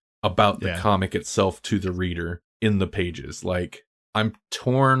 talking about the comic itself to the reader in the pages. Like, I'm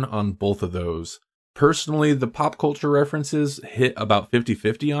torn on both of those. Personally, the pop culture references hit about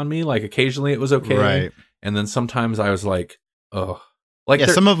 50-50 on me. Like, occasionally it was okay. Right. And then sometimes I was like, oh. Like,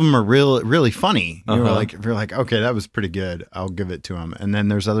 some of them are really funny. You're like, okay, that was pretty good. I'll give it to them. And then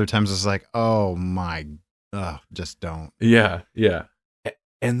there's other times it's like, oh my, just don't. Yeah.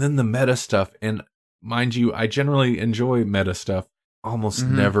 And then the meta stuff, and mind you, I generally enjoy meta stuff. Almost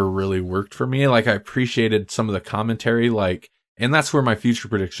never really worked for me. Like, I appreciated some of the commentary, and that's where my future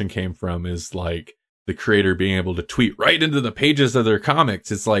prediction came from, is like the creator being able to tweet right into the pages of their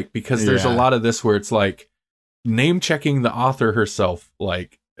comics. It's like, because there's a lot of this where it's like name checking the author herself,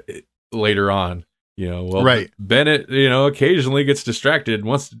 like later on, Bennett, occasionally gets distracted,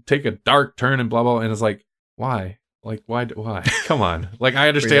 wants to take a dark turn and blah, blah. And it's like, why? Like, why? Come on. Like, I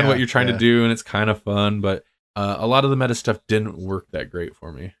understand what you're trying to do and it's kind of fun, but a lot of the meta stuff didn't work that great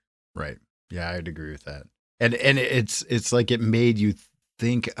for me. Right. Yeah, I'd agree with that. And it's like it made you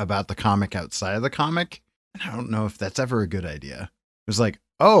think about the comic outside of the comic. And I don't know if that's ever a good idea. It was like,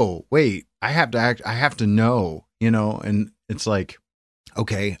 oh, wait, I have to know, and it's like,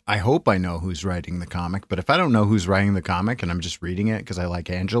 okay, I hope I know who's writing the comic, but if I don't know who's writing the comic and I'm just reading it because I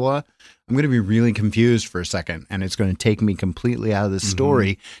like Angela, I'm going to be really confused for a second, and it's going to take me completely out of the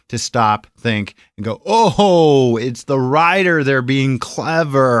story to stop, think, and go, oh, it's the writer. They're being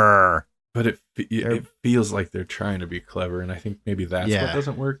clever. But it feels like they're trying to be clever, and I think maybe that's what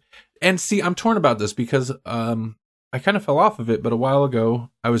doesn't work. And see, I'm torn about this because I kind of fell off of it, but a while ago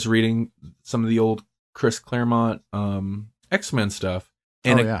I was reading some of the old Chris Claremont X-Men stuff,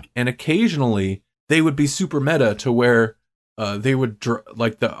 and occasionally they would be super meta to where they would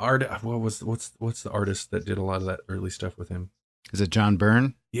like the art. What's the artist that did a lot of that early stuff with him? Is it John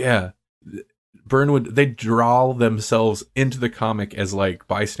Byrne? Yeah. They'd draw themselves into the comic as like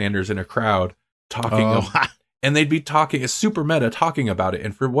bystanders in a crowd talking, and they'd be talking, as super meta, talking about it.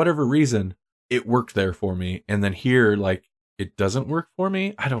 And for whatever reason, it worked there for me. And then here, like, it doesn't work for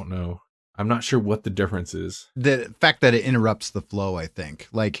me. I don't know. I'm not sure what the difference is. The fact that it interrupts the flow, I think.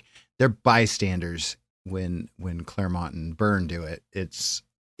 Like, they're bystanders when Claremont and Byrne do it. It's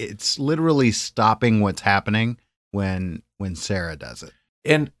literally stopping what's happening when Sarah does it.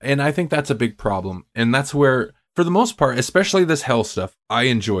 And I think that's a big problem. And that's where, for the most part, especially this Hell stuff, I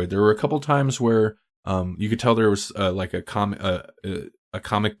enjoyed. There were a couple times where you could tell there was like a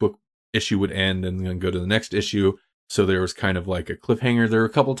comic book issue would end and then go to the next issue. So there was kind of like a cliffhanger. There were a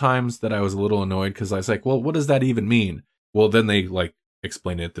couple times that I was a little annoyed because I was like, well, what does that even mean? Well, then they like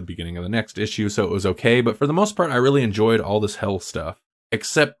explained it at the beginning of the next issue, so it was okay. But for the most part, I really enjoyed all this Hell stuff,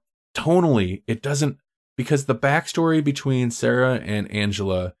 except tonally, it doesn't. Because the backstory between Sarah and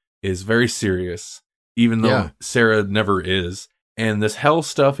Angela is very serious, even though Sarah never is. And this Hell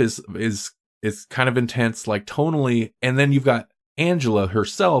stuff is kind of intense, like tonally. And then you've got Angela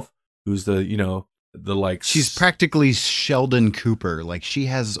herself, who's the like, she's practically Sheldon Cooper. Like, she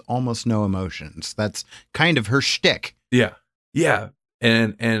has almost no emotions. That's kind of her shtick. Yeah. Yeah.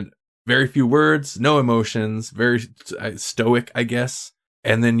 And very few words, no emotions, very stoic, I guess.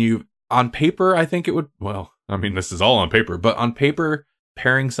 And then on paper, I think it would, well, I mean, this is all on paper, but on paper,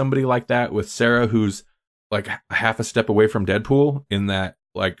 pairing somebody like that with Sarah, who's like half a step away from Deadpool in that,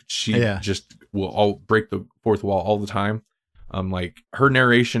 like, she just will all break the fourth wall all the time. Like, her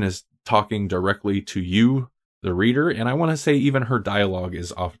narration is talking directly to you, the reader, and I want to say even her dialogue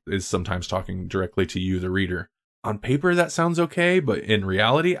is sometimes talking directly to you, the reader. On paper, that sounds okay, but in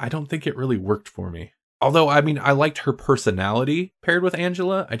reality, I don't think it really worked for me. Although, I mean, I liked her personality paired with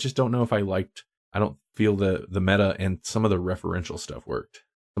Angela. I just don't know if I don't feel the meta and some of the referential stuff worked.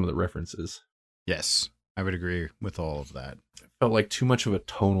 Some of the references. Yes, I would agree with all of that. It felt like too much of a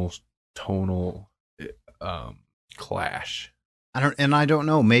tonal clash. I don't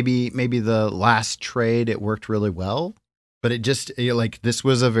know. Maybe the last trade it worked really well, but it just like this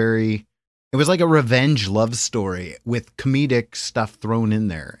was it was like a revenge love story with comedic stuff thrown in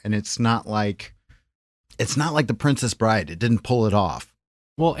there, and it's not like The Princess Bride. It didn't pull it off.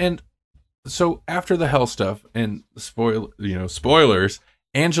 Well, and so after the Hel stuff and spoilers,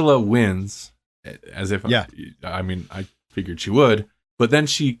 Angela wins as if I mean, I figured she would, but then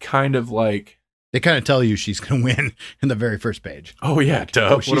she kind of like. They kind of tell you she's going to win in the very first page. Oh yeah,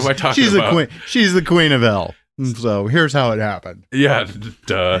 duh. What am I talking about? The queen. She's the queen of Hel. So here's how it happened. Yeah,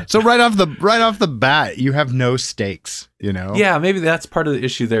 duh. So right off the bat, you have no stakes. You know. Yeah, maybe that's part of the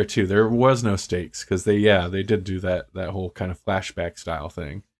issue there too. There was no stakes because they did do that whole kind of flashback style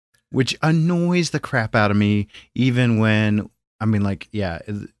thing, which annoys the crap out of me. Even when I mean, like,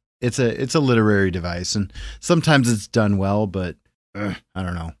 it's a literary device, and sometimes it's done well, but I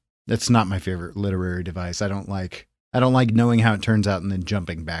don't know. That's not my favorite literary device. I don't like knowing how it turns out and then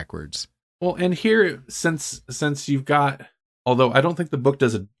jumping backwards. Well, and here, since you've got, although I don't think the book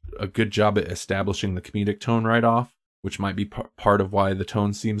does a good job at establishing the comedic tone right off, which might be part of why the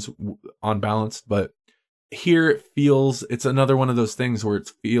tone seems unbalanced, but here it's another one of those things where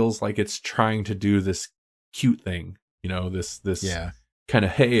it feels like it's trying to do this cute thing, this kind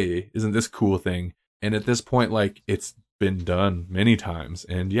of, hey, isn't this cool thing? And at this point, like, it's been done many times,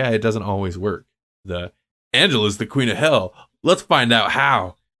 and it doesn't always work. The Angela's the queen of Hel. Let's find out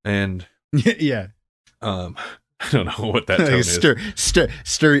how. And I don't know what that tone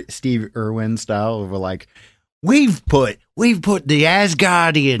is. Steve Irwin style. We're like, we've put the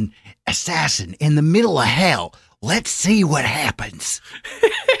Asgardian assassin in the middle of Hel. Let's see what happens.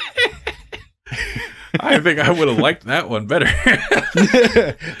 I think I would have liked that one better.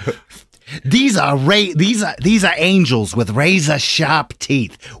 These are angels with razor sharp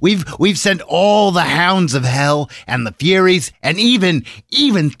teeth. We've sent all the hounds of Hel and the Furies and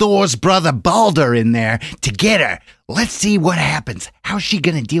even Thor's brother Balder in there to get her. Let's see what happens. How's she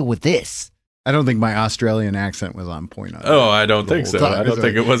gonna deal with this? I don't think my Australian accent was on point on that. Oh, I don't think so. I don't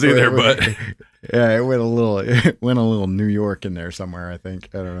think it was either, but it went a little New York in there somewhere, I think.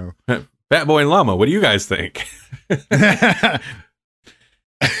 I don't know. Fat Boy and Llama, what do you guys think?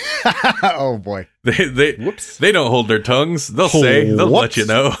 Oh boy. They don't hold their tongues. They'll let you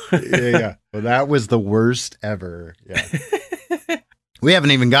know. Yeah. Well, that was the worst ever. Yeah. We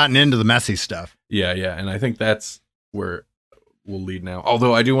haven't even gotten into the messy stuff. Yeah, and I think that's where we'll lead now.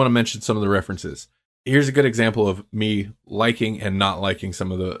 Although I do want to mention some of the references. Here's a good example of me liking and not liking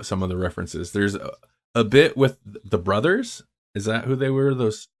some of the references. There's a bit with the brothers. Is that who they were?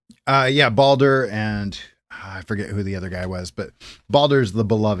 Those Balder and I forget who the other guy was, but Balder's the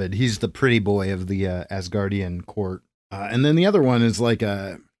beloved. He's the pretty boy of the Asgardian court. And then the other one is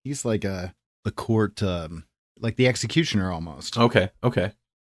the court, like the executioner almost. Okay.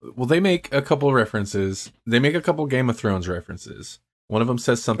 Well, they make a couple references. They make a couple Game of Thrones references. One of them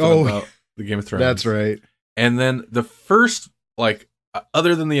says something about the Game of Thrones. That's right. And then the first, like,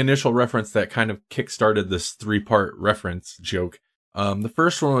 other than the initial reference that kind of kickstarted this 3-part reference joke, the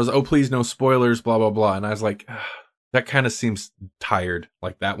first one was, "Oh, please, no spoilers, blah, blah, blah." And I was like, that kind of seems tired,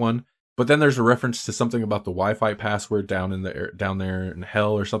 like that one. But then there's a reference to something about the Wi-Fi password down there in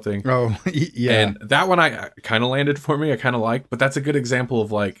Hel or something. Oh, yeah. And that one I kind of landed for me. I kind of like, but that's a good example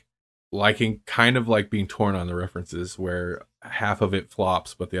of like liking, kind of like being torn on the references where half of it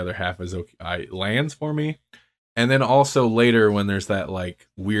flops, but the other half is okay, lands for me. And then also later when there's that like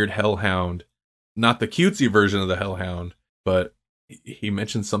weird hellhound, not the cutesy version of the hellhound, but he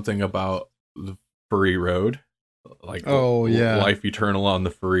mentioned something about the furry road, like life eternal on the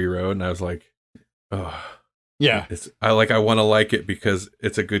furry road, and I was like, oh yeah, I want to like it because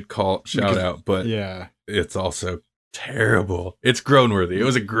it's a good shout out, but yeah, it's also terrible. It's groan-worthy. It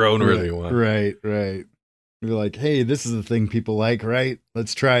was a groan-worthy one. Right. You're like, hey, this is the thing people like, right?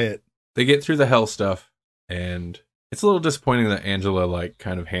 Let's try it. They get through the Hel stuff, and It's a little disappointing that Angela like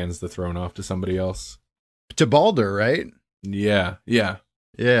kind of hands the throne off to somebody else. To Balder, right? Yeah. Yeah.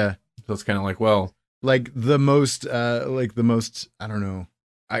 So it's kind of like, well, Like the most, I don't know.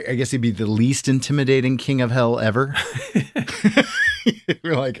 I guess he'd be the least intimidating king of hell ever.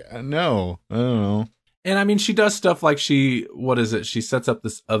 We're like, no, I don't know. and I mean, she does stuff like she sets up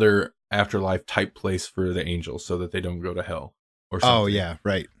this other afterlife type place for the angels so that they don't go to hell or something. Oh yeah,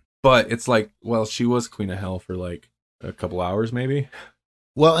 right. But it's like, well, she was queen of hell for like a couple hours, maybe.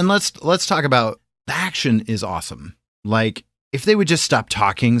 Well, and let's talk about the action is awesome. Like if they would just stop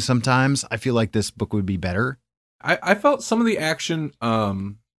talking sometimes, I feel like this book would be better. I felt some of the action, I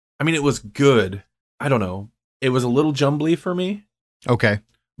mean, it was good. I don't know. It was a little jumbly for me. Okay.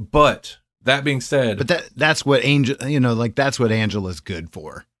 But that being said, But that's what that's what Angela's good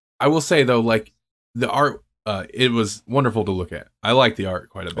for. I will say though, like the art, it was wonderful to look at. I like the art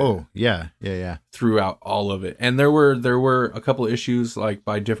quite a bit. Oh, yeah. Throughout all of it. And there were a couple of issues like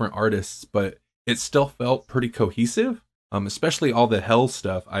by different artists, but it still felt pretty cohesive. Especially all the hell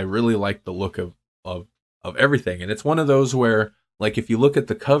stuff. I really liked the look of everything. And it's one of those where, like, if you look at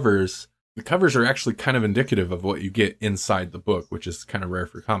the covers are actually kind of indicative of what you get inside the book, which is kind of rare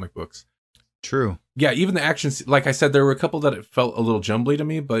for comic books. True. Yeah, even the action, like I said, there were a couple that it felt a little jumbly to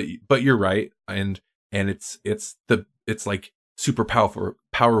me, but you're right, and it's like super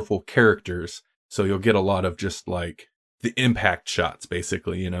powerful characters, so you'll get a lot of just like the impact shots,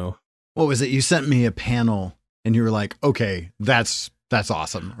 basically, you know. What was it? You sent me a panel, and you were like, "Okay, that's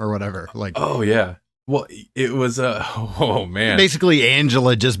awesome," or whatever. Like, oh yeah. Well, it was oh man. Basically,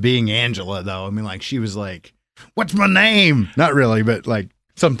 Angela just being Angela, though. I mean, like she was like, "What's my name?" Not really, but like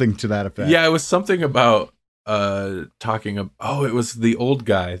something to that effect. Yeah, it was something about talking about. Oh, it was the old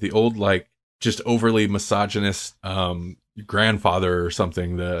guy, the old like just overly misogynist grandfather or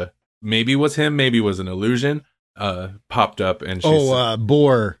something. Maybe was him, maybe was an illusion. Popped up and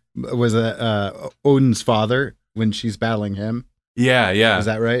Bor was Odin's father when she's battling him. Yeah. Is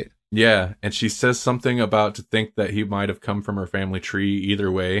that right? Yeah, and she says something about to think that he might have come from her family tree.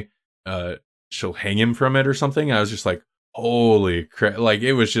 Either way, she'll hang him from it or something. I was just like, holy crap. Like,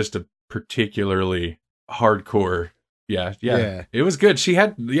 it was just a particularly hardcore. Yeah. It was good. She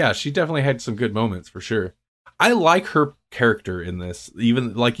definitely had some good moments for sure. I like her character in this.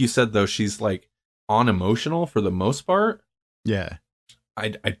 Even like you said, though, she's like unemotional for the most part. Yeah. I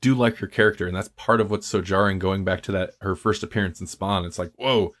do like her character, and that's part of what's so jarring going back to her first appearance in Spawn. It's like,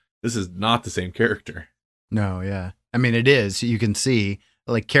 whoa, this is not the same character. No, yeah. I mean, it is. You can see,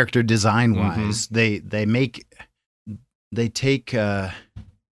 like, character design wise, they take, I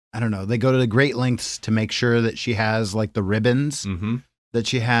don't know, they go to the great lengths to make sure that she has like the ribbons that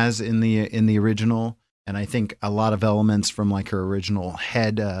she has in the original. And I think a lot of elements from like her original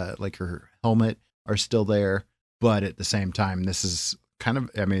head, like her helmet, are still there. But at the same time, this is kind of,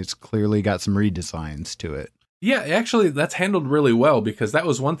 I mean, it's clearly got some redesigns to it. Yeah, actually, that's handled really well, because that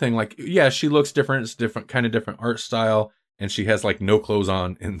was one thing. Like, yeah, she looks different. It's different art style, and she has like no clothes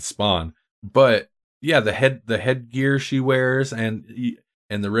on in Spawn. But yeah, the headgear she wears and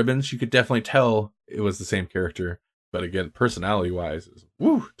the ribbons, you could definitely tell it was the same character. But again, personality wise, is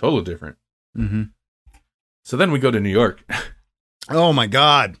totally different. Mm-hmm. So then we go to New York. Oh my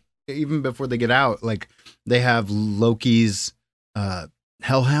God! Even before they get out, like they have Loki's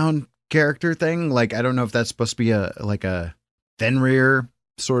Hellhound character thing. Like, I don't know if that's supposed to be a Fenrir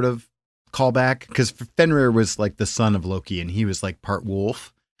sort of callback, because Fenrir was like the son of Loki and he was like part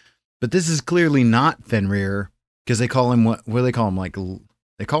wolf, but this is clearly not Fenrir, because they call him what do they call him? Like,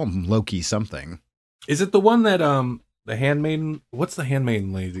 they call him Loki something. Is it the one that the handmaiden? What's the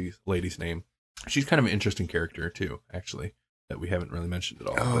handmaiden lady's name? She's kind of an interesting character too, actually, that we haven't really mentioned at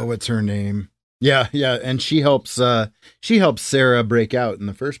all. Oh, what's her name? Yeah, and she helps Sarah break out in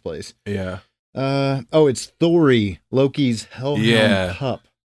the first place. Yeah. It's Thori, Loki's Hellhound pup.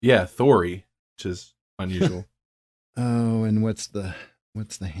 Yeah, Thori, which is unusual. Oh, and what's the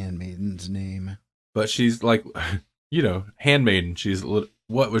handmaiden's name? But she's like, handmaiden.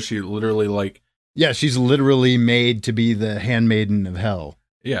 What was she literally like? Yeah, she's literally made to be the handmaiden of hell.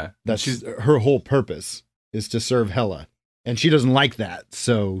 Yeah. That's her whole purpose, is to serve Hela. And she doesn't like that,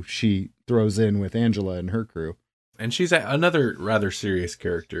 so she throws in with Angela and her crew. And she's another rather serious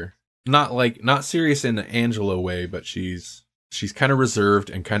character. Not serious in the Angela way, but she's kind of reserved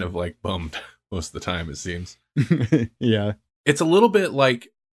and kind of like bummed most of the time, it seems. Yeah. It's a little bit like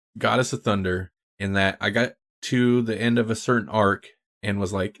Goddess of Thunder, in that I got to the end of a certain arc and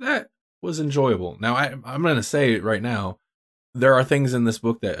was like, that was enjoyable. Now I'm going to say right now, there are things in this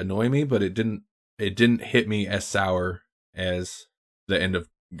book that annoy me, but it didn't hit me as sour as the end of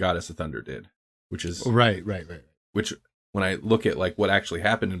Goddess of Thunder did, which is right. which when I look at like what actually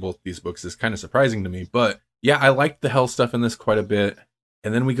happened in both these books is kind of surprising to me. But yeah, I liked the Hell stuff in this quite a bit.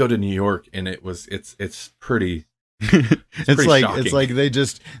 And then we go to New York, and it's pretty. It's like shocking. it's like they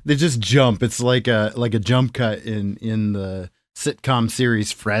just jump. It's like a jump cut in the sitcom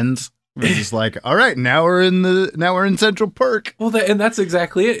series Friends. It's just like, all right, now we're in Central Park. Well, and that's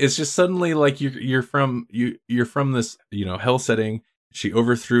exactly it. It's just suddenly like you're from this hell setting. She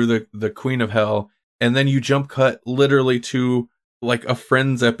overthrew the Queen of Hell, and then you jump cut literally to like a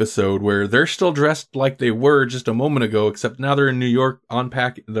Friends episode where they're still dressed like they were just a moment ago, except now they're in New York,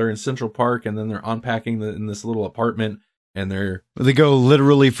 they're in Central Park, and then they're unpacking in this little apartment, and they go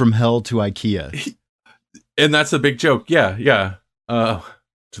literally from hell to IKEA. And that's a big joke. Yeah.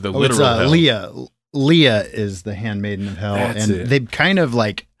 To the literal hell. Leah is the handmaiden of hell. That's and it. They kind of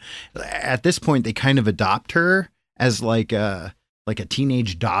like, at this point, they kind of adopt her as like a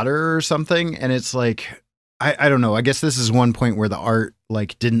teenage daughter or something. And it's like, I don't know. I guess this is one point where the art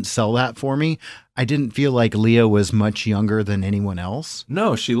like didn't sell that for me. I didn't feel like Leah was much younger than anyone else.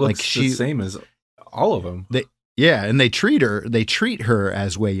 No, she looks the same as all of them. And they treat her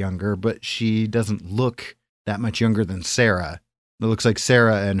as way younger, but she doesn't look that much younger than Sarah. It looks like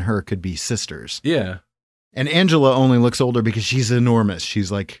Sarah and her could be sisters. Yeah. And Angela only looks older because she's enormous.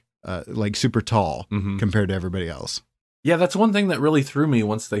 She's like super tall Mm-hmm. compared to everybody else. Yeah, that's one thing that really threw me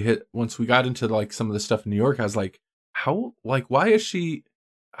once we got into like some of the stuff in New York. I was like, why is she?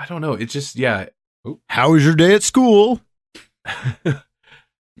 I don't know. It just, yeah. How was your day at school?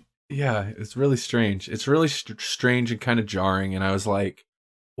 Yeah, it's really strange. It's really strange and kind of jarring. And I was like,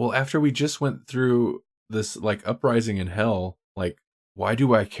 well, after we just went through this like uprising in hell, like, why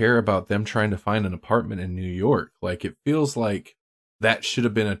do I care about them trying to find an apartment in New York? Like, it feels like that should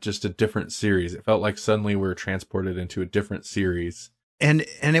have been just a different series. It felt like suddenly we were transported into a different series. And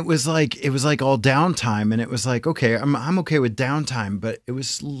it was like all downtime, and it was like, okay, I'm okay with downtime, but it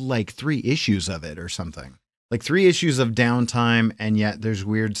was like 3 issues of it or something. Like 3 issues of downtime, and yet there's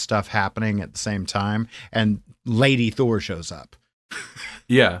weird stuff happening at the same time, and Lady Thor shows up.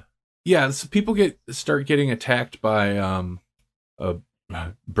 Yeah. So people start getting attacked by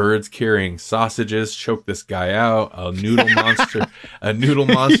birds carrying sausages, choke this guy out. A noodle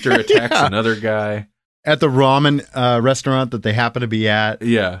monster attacks another guy At the ramen restaurant that they happen to be at.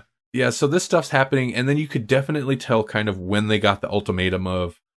 Yeah. So this stuff's happening, and then you could definitely tell kind of when they got the ultimatum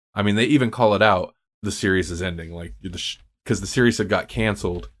of. I mean, they even call it out. The series is ending, like because the series had got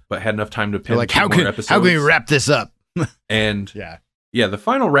canceled, but had enough time to pin like, more episodes. how can we wrap this up? And yeah, the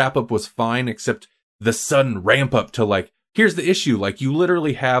final wrap up was fine, except the sudden ramp up to like, here's the issue. Like, you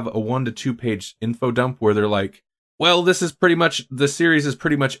literally have a 1 to 2 page info dump where they're like, well, the series is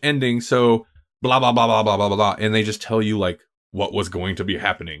pretty much ending, so blah, blah, blah, blah, blah, blah, blah. And they just tell you like what was going to be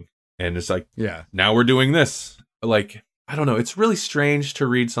happening. And it's like, now we're doing this. Like, I don't know. It's really strange to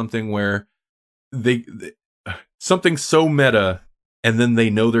read something where something so meta, and then they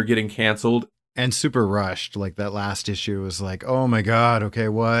know they're getting canceled. And super rushed. Like that last issue was like, oh my God, okay,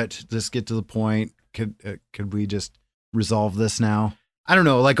 what? Just get to the point. Could we just resolve this now? I don't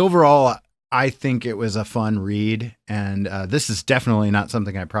know. Like overall, I think it was a fun read, and this is definitely not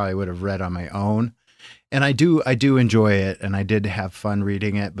something I probably would have read on my own. And I do enjoy it, and I did have fun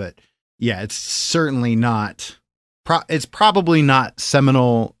reading it. But yeah, it's certainly not. It's probably not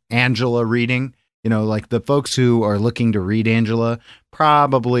seminal Angela reading. You know, like the folks who are looking to read Angela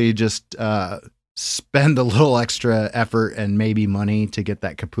probably just spend a little extra effort and maybe money to get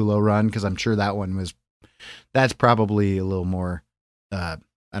that Capullo run, because I'm sure that's probably a little more, I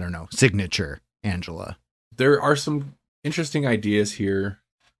don't know, signature Angela. There are some interesting ideas here,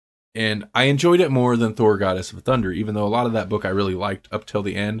 and I enjoyed it more than Thor Goddess of Thunder, even though a lot of that book I really liked up till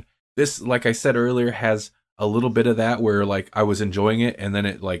the end. This, like I said earlier, has a little bit of that where like I was enjoying it, and then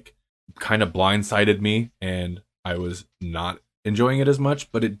it like kind of blindsided me, and I was not enjoying it as much,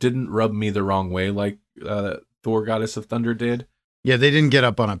 but it didn't rub me the wrong way like Thor Goddess of Thunder did. Yeah, they didn't get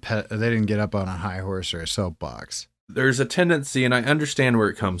up on a high horse or a soapbox. There's a tendency, and I understand where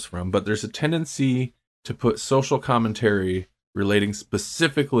it comes from, but there's a tendency to put social commentary relating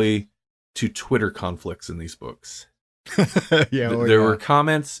specifically to Twitter conflicts in these books. There were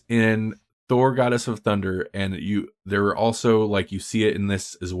comments in Thor Goddess of Thunder, and there were also, like, you see it in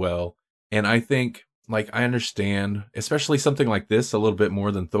this as well. And I think, like, I understand, especially something like this a little bit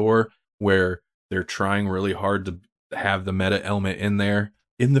more than Thor, where they're trying really hard to have the meta element in there.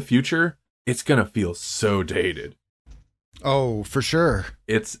 In the future, it's gonna feel so dated. Oh, for sure.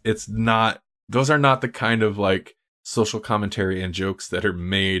 It's not. Those are not the kind of like social commentary and jokes that are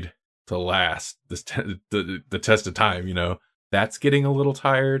made to last the test of time. You know, that's getting a little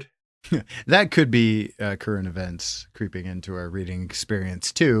tired. That could be current events creeping into our reading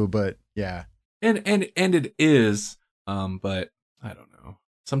experience too, but yeah. And it is, but I don't know.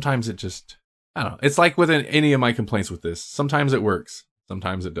 Sometimes it just, I don't know. It's like with any of my complaints with this. Sometimes it works.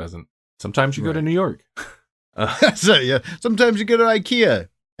 Sometimes it doesn't. Sometimes you go to New York. So, yeah, sometimes you go to IKEA,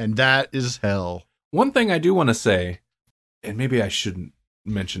 and that is hell. One thing I do want to say, and maybe I shouldn't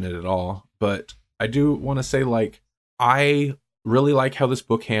mention it at all, but I do want to say, like, I really like how this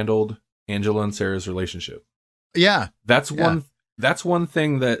book handled Angela and Sarah's relationship. Yeah. That's one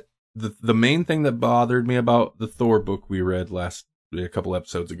thing that the main thing that bothered me about the Thor book we read a couple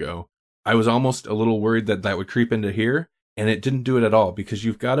episodes ago. I was almost a little worried that would creep into here, and it didn't do it at all, because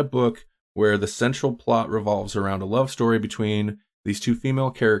you've got a book where the central plot revolves around a love story between these two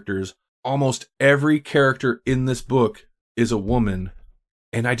female characters. Almost every character in this book is a woman,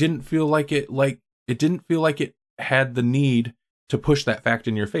 and I didn't feel like it didn't feel like it had the need to push that fact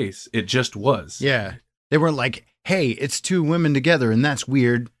in your face. It just was. Yeah. They weren't like, hey, it's two women together and that's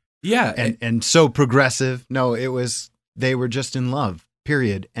weird. Yeah. And so progressive. No, they were just in love.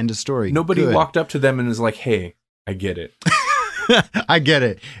 Period. End of story. Nobody Good. walked up to them and is like, hey, I get it. I get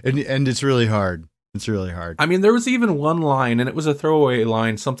it. And it's really hard. It's really hard. I mean, there was even one line, and it was a throwaway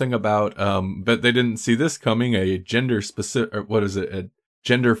line, something about, but they didn't see this coming, a gender specific, or what is it? A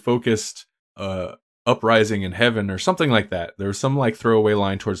gender focused, uprising in heaven or something like that. There was some like throwaway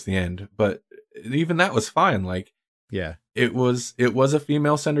line towards the end, but even that was fine. Like, yeah, it was a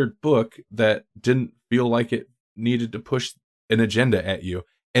female centered book that didn't feel like it needed to push an agenda at you.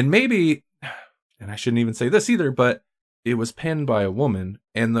 And maybe, and I shouldn't even say this either, but it was penned by a woman,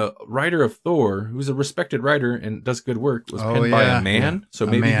 and the writer of Thor, who's a respected writer and does good work, was penned by a man. Yeah. So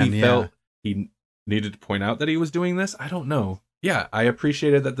maybe he felt he needed to point out that he was doing this. I don't know. Yeah, I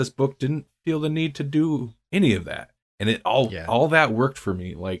appreciated that this book didn't feel the need to do any of that. And it all that worked for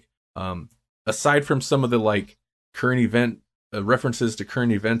me. Like, aside from some of the like current event references to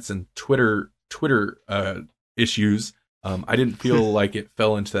current events and Twitter issues, I didn't feel like it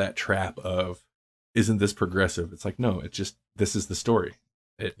fell into that trap of, isn't this progressive? It's like, no, it's just, this is the story.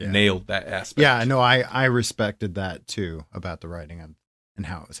 It nailed that aspect. Yeah, no, I respected that too, about the writing and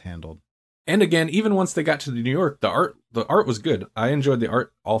how it was handled. And again, even once they got to New York, the art was good. I enjoyed the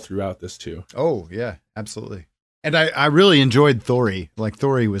art all throughout this too. Oh yeah, absolutely. And I really enjoyed Thori. Like,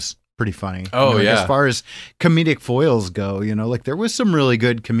 Thori was pretty funny. Oh, yeah. As far as comedic foils go, like there was some really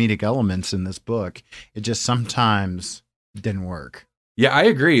good comedic elements in this book. It just sometimes didn't work. Yeah, I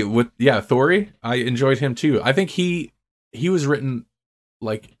agree with Thori. I enjoyed him too. I think he was written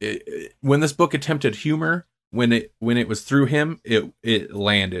like when this book attempted humor, when it was through him, it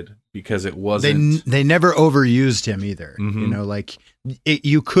landed, because it wasn't. They never overused him either. Mm-hmm. Like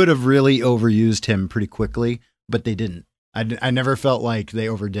you could have really overused him pretty quickly, but they didn't. I never felt like they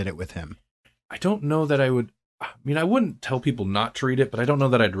overdid it with him. I don't know that I would. I mean, I wouldn't tell people not to read it, but I don't know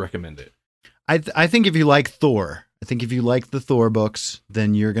that I'd recommend it. I think if you like Thor, if you like the Thor books,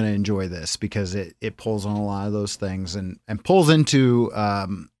 then you're going to enjoy this, because it pulls on a lot of those things and pulls into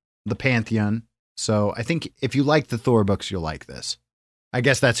the pantheon. So I think if you like the Thor books, you'll like this. I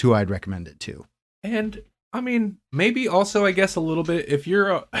guess that's who I'd recommend it to. And I mean, maybe also, I guess a little bit, if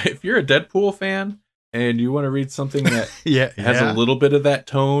you're a Deadpool fan and you want to read something that has a little bit of that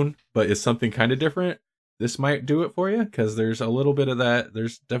tone, but is something kind of different, this might do it for you, because there's a little bit of that.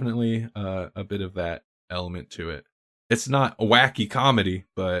 There's definitely a bit of that element to it. It's not a wacky comedy,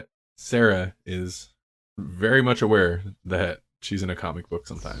 but Sarah is very much aware that she's in a comic book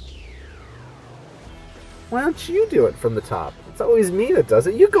sometimes. Why don't you do it from the top? It's always me that does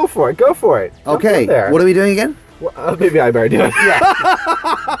it. You go for it. Go for it. Okay. What are we doing again? Well, maybe I better do it. Yeah.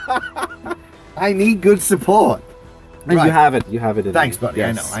 I need good support. And right. You have it in Thanks, buddy.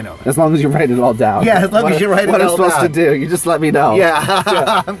 Yes. I know. As long as you write it all down. Yeah, as long as you write it all down. What I'm supposed to do, you just let me know.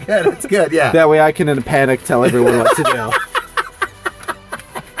 Yeah. I'm good. It's good, yeah. That way I can, in a panic, tell everyone what to do.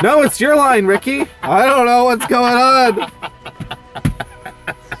 No, it's your line, Ricky. I don't know what's going on.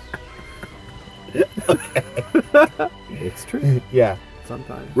 Okay. It's true. Yeah.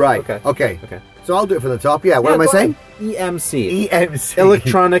 Sometimes. Right. Okay. So I'll do it from the top. Yeah. What am I saying? EMC.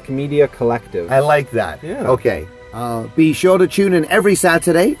 Electronic Media Collective. I like that. Yeah. Okay. Be sure to tune in every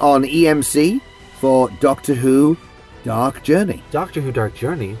Saturday on EMC for Doctor Who Dark Journey. Doctor Who Dark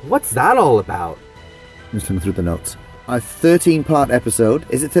Journey? What's that all about? I'm just looking through the notes. A 13-part episode.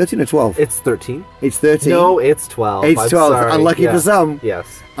 Is it 13 or 12? It's 13. It's 13? No, it's 12. It's 12. Sorry. Unlucky for some.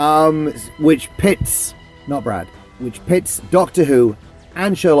 Yes. Which pits Doctor Who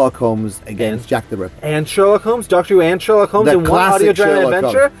and Sherlock Holmes against Jack the Ripper. And Sherlock Holmes? Doctor Who and Sherlock Holmes in one audio drama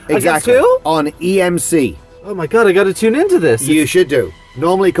adventure? Exactly. Against who? On EMC. Oh my god, I gotta tune into this. You should do.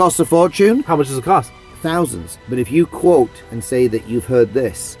 Normally costs a fortune, How much does it cost? thousands. But if you quote and say that you've heard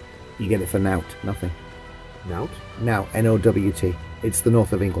this, you get it for nout. Nothing. Nout? Now, N-O-W-T. It's the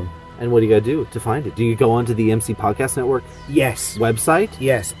north of England. And what do you gotta do to find it? Do you go onto the MC Podcast Network Yes. website?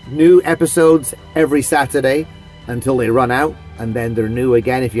 Yes. New episodes every Saturday until they run out, and then they're new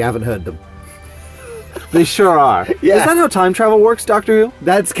again if you haven't heard them. They sure are. Yeah. Is that how time travel works, Doctor Who?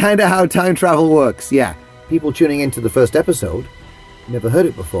 That's kind of how time travel works, yeah. People tuning into the first episode never heard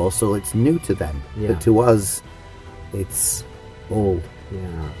it before, so it's new to them. Yeah. But to us, it's old,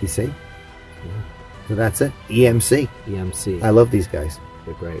 Yeah. you see? So that's it. EMC. EMC. I love these guys.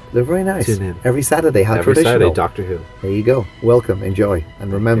 They're great. They're very nice. Tune in. Every Saturday, how Every traditional. Saturday, Doctor Who. There you go. Welcome, enjoy.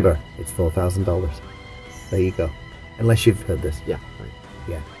 And remember, it's $4,000. There you go. Unless you've heard this. Yeah. Right.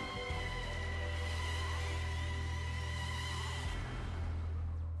 Yeah.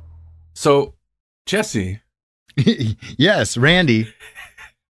 So, Jesse, Yes, Randy.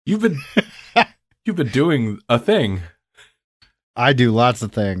 you've been doing a thing. I do lots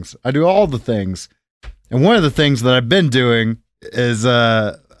of things. I do all the things. And one of the things that I've been doing is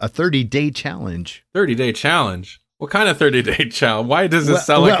a 30-day challenge. 30-day challenge. What kind of 30-day challenge? Why does this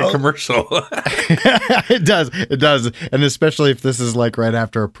sound like a commercial? It does. And especially if this is like right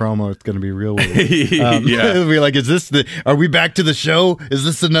after a promo, it's going to be real weird. Yeah. It'll be like, are we back to the show? Is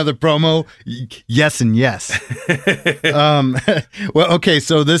this another promo? Yes and yes. Well, okay.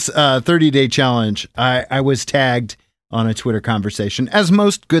 So this 30-day challenge, I was tagged on a Twitter conversation, as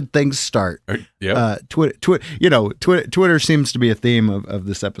most good things start. Yep. Twitter seems to be a theme of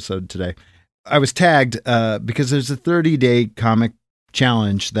this episode today. I was tagged because there's a 30-day comic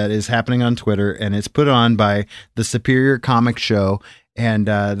challenge that is happening on Twitter, and it's put on by the Superior Comic Show, and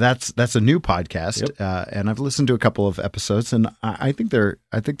that's a new podcast. Yep. And I've listened to a couple of episodes, and I think they're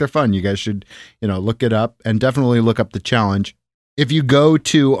fun. You guys should look it up, and definitely look up the challenge. If you go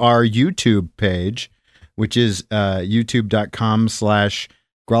to our YouTube page, which is youtube.com/Grolix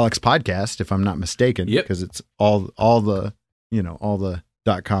Podcast, if I'm not mistaken, because it's all the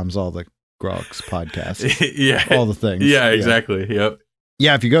 .coms, all the Grolix Podcast, Yeah. all the things. Yeah, exactly. Yep.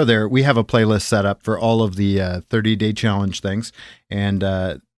 Yeah, if you go there, we have a playlist set up for all of the 30-day challenge things. And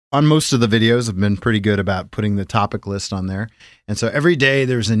on most of the videos, I've been pretty good about putting the topic list on there. And so every day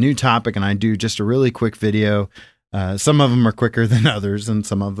there's a new topic, and I do just a really quick video. Some of them are quicker than others, and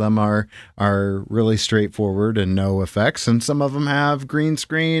some of them are really straightforward and no effects, and some of them have green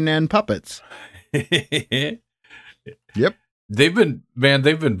screen and puppets. Yep. They've been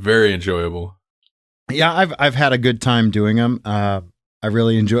very enjoyable. Yeah, I've had a good time doing them. I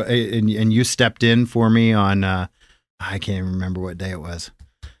really enjoy, and you stepped in for me on I can't even remember what day it was,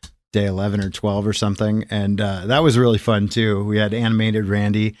 day 11 or 12 or something, and that was really fun too. We had animated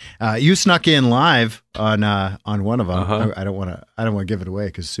Randy. You snuck in live on one of them. Uh-huh. I don't want to give it away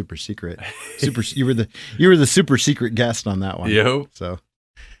because super secret. You were the super secret guest on that one. Yep. So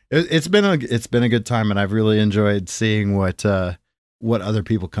it's been a good time, and I've really enjoyed seeing what other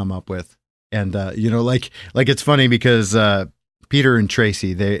people come up with. And like it's funny because Peter and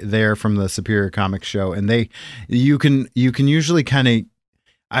Tracy, they're from the Superior Comics Show, and you can usually kind of,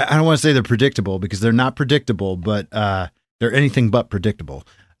 I don't want to say they're predictable because they're not predictable, but they're anything but predictable.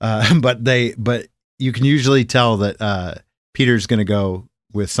 But you can usually tell that Peter's going to go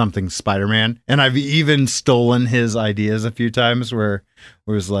with something Spider-Man, and I've even stolen his ideas a few times where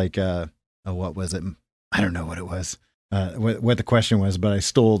it was like, what was it? I don't know what it was, what the question was, but I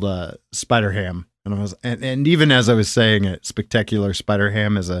stole Spider-Ham, and even as I was saying it, Spectacular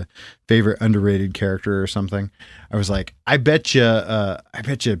Spider-Ham is a favorite underrated character or something. I was like, I bet you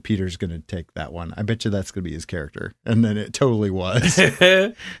Peter's gonna take that one. I bet you that's gonna be his character, and then it totally was.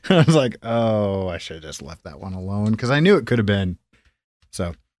 I was like, oh, I should have just left that one alone because I knew it could have been.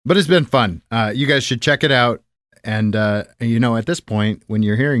 So, but it's been fun. You guys should check it out. And, at this point, when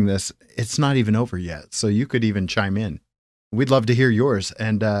you're hearing this, it's not even over yet. So you could even chime in. We'd love to hear yours.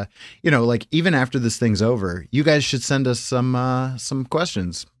 And, even after this thing's over, you guys should send us some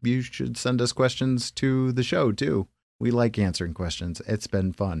questions. You should send us questions to the show too. We like answering questions. It's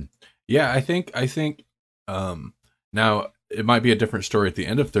been fun. Yeah, I think now it might be a different story at the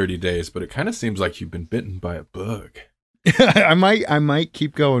end of 30 days, but it kind of seems like you've been bitten by a bug. I might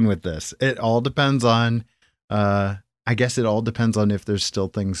keep going with this. It all depends on, I guess it all depends on if there's still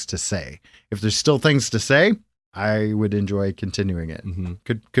things to say. If there's still things to say, I would enjoy continuing it. Mm-hmm.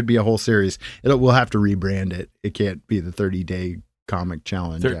 Could be a whole series. We'll have to rebrand it. It can't be the 30-day comic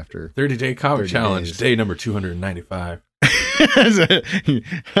challenge after 30-day comic 30 challenge, days. day number 295.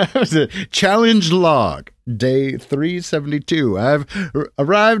 That was a challenge log, day 372. I've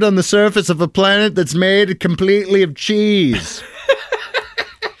arrived on the surface of a planet that's made completely of cheese.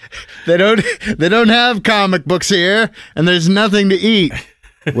 They don't have comic books here, and there's nothing to eat.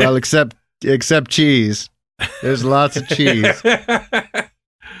 Well, except cheese. There's lots of cheese. I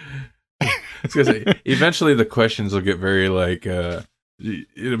was gonna say, eventually the questions will get very like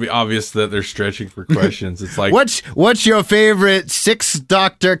it'll be obvious that they're stretching for questions. It's like, what's your favorite 6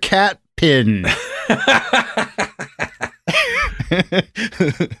 Dr. Cat pin?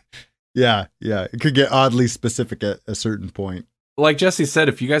 Yeah. It could get oddly specific at a certain point. like Jesse said,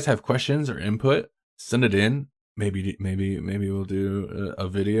 if you guys have questions or input, send it in. Maybe we'll do a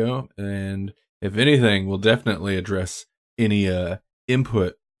video, and if anything, we'll definitely address any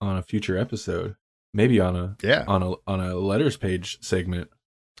input on a future episode. Maybe on a letters page segment.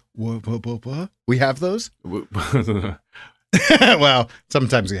 What? We have those? Well,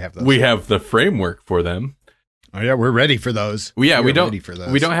 sometimes we have those. We have the framework for them. Oh yeah, we're ready for those. We don't ready for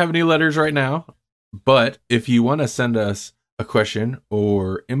those. We don't have any letters right now, but if you want to send us a question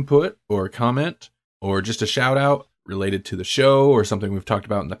or input or comment or just a shout out related to the show or something we've talked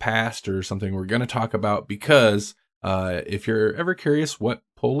about in the past or something we're going to talk about, because if you're ever curious what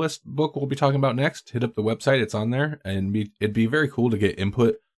pull list book we'll be talking about next, hit up the website. It's on there, and it'd be very cool to get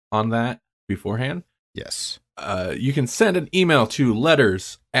input on that beforehand. Yes. You can send an email to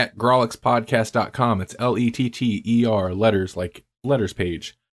letters@grawlixpodcast.com. It's LETTER, letters, like letters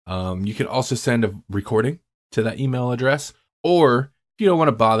page. You can also send a recording to that email address, or if you don't want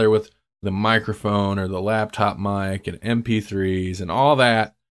to bother with the microphone or the laptop mic and MP3s and all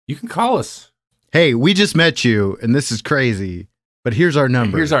that, you can call us. Hey, we just met you, and this is crazy, but here's our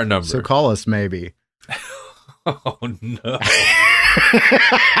number. So call us, maybe. Oh, no.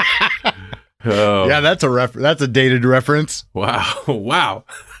 Oh. Yeah, that's a dated reference. Wow.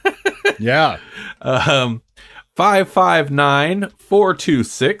 Yeah.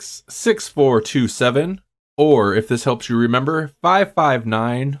 559-426-6427, or if this helps you remember,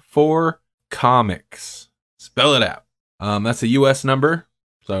 559-4-COMICS. Spell it out. That's a US number,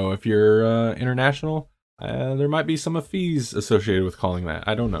 so if you're international, there might be some fees associated with calling that.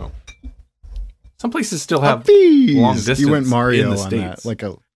 I don't know. Some places still have long distance. You went Mario in the on States. that, like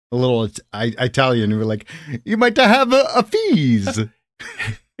a little Italian. We were like, you might have a fees.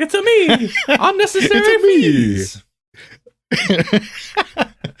 It's a me. Unnecessary fees.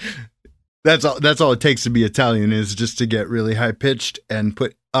 That's all it takes to be Italian, is just to get really high pitched and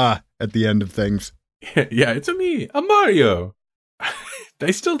put at the end of things. Yeah, it's a me, a Mario.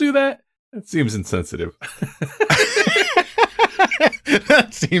 They still do that? That seems insensitive.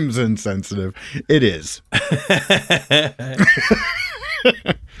 That seems insensitive. It is.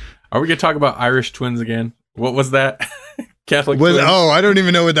 Are we going to talk about Irish twins again? What was that? Catholic twins? Oh, I don't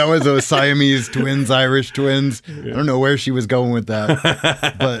even know what that was. Those Siamese twins, Irish twins. Yeah. I don't know where she was going with that,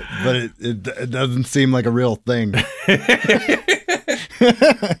 but it doesn't seem like a real thing.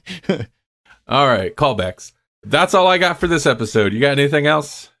 All right, callbacks. That's all I got for this episode. You got anything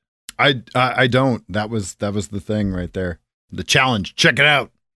else? I don't. That was the thing right there. The challenge. Check it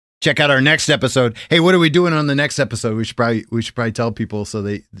out. Check out our next episode. Hey, what are we doing on the next episode? We should probably tell people so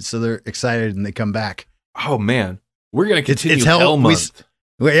they're excited and they come back. Oh man, we're gonna continue it's Hel Month.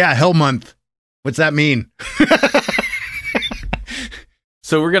 Yeah, Hel Month. What's that mean?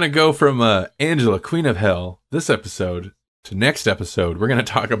 So we're gonna go from Angela, Queen of Hell, this episode to next episode. We're gonna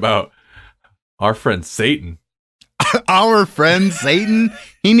talk about our friend Satan. Our friend Satan?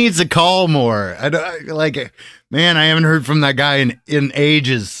 He needs to call more. Man, I haven't heard from that guy in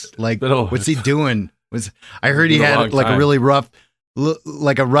ages. Like, what's he doing? I heard he had like a really rough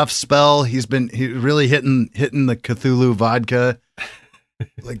spell. He's really hitting the Cthulhu vodka.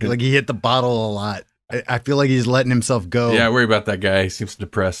 like he hit the bottle a lot. I feel like he's letting himself go. Yeah, I worry about that guy. He seems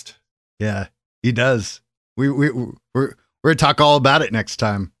depressed. Yeah, he does. We're gonna talk all about it next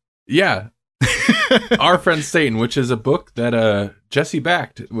time. Yeah. Our Friend Satan, which is a book that Jesse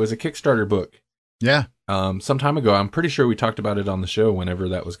backed. It was a Kickstarter book. Yeah. Some time ago. I'm pretty sure we talked about it on the show whenever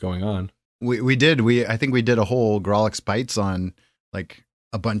that was going on. We did. I think we did a whole Grawlix Bites on like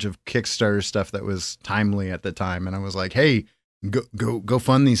a bunch of Kickstarter stuff that was timely at the time, and I was like, hey, go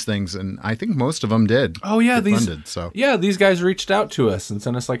fund these things, and I think most of them did. Oh yeah, these guys reached out to us and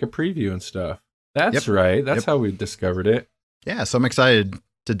sent us like a preview and stuff. That's right. That's how we discovered it. Yeah, so I'm excited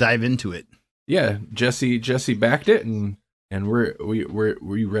to dive into it. Yeah, Jesse backed it, and we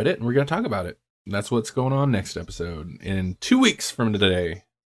read it, and we're gonna talk about it. And that's what's going on next episode in 2 weeks from today.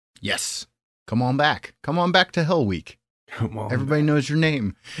 Yes, come on back to Hell Week. Come on, everybody knows your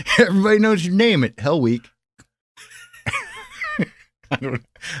name. Everybody knows your name at Hell Week. I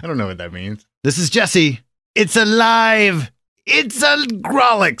don't know what that means. This is Jesse. It's alive. It's a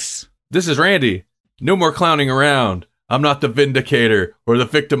Grolix. This is Randy. No more clowning around. I'm not the Vindicator, or the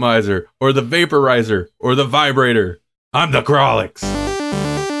Victimizer, or the Vaporizer, or the Vibrator. I'm the Grolix.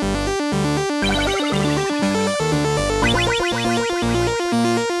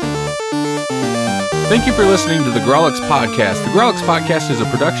 Thank you for listening to the Grolix Podcast. The Grolix Podcast is a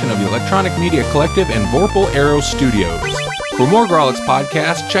production of the Electronic Media Collective and Vorpal Arrow Studios. For more Grolix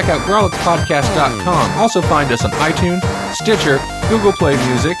Podcasts, check out grolixpodcast.com. Also find us on iTunes, Stitcher, Google Play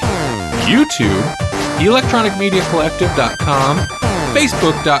Music, YouTube, electronicmediacollective.com,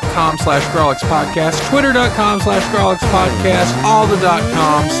 facebook.com/Grolix Podcast, twitter.com/Grolix Podcast, all the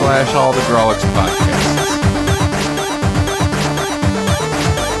 .com/all the Grolix Podcasts.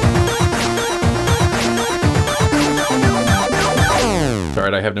 All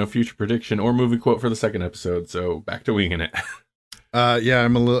right, I have no future prediction or movie quote for the second episode, so back to winging it. Yeah,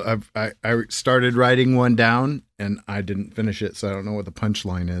 I'm a little. I started writing one down and I didn't finish it, so I don't know what the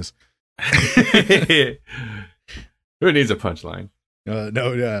punchline is. Who needs a punchline?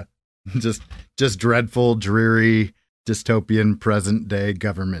 No, yeah, just dreadful, dreary, dystopian present day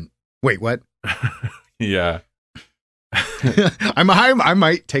government. Wait, what? Yeah, I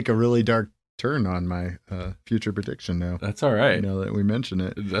might take a really dark turn on my future prediction now. that's all right. Now that we mention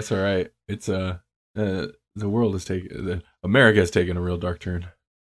it, That's all right. It's the world is taking, America has taken a real dark turn.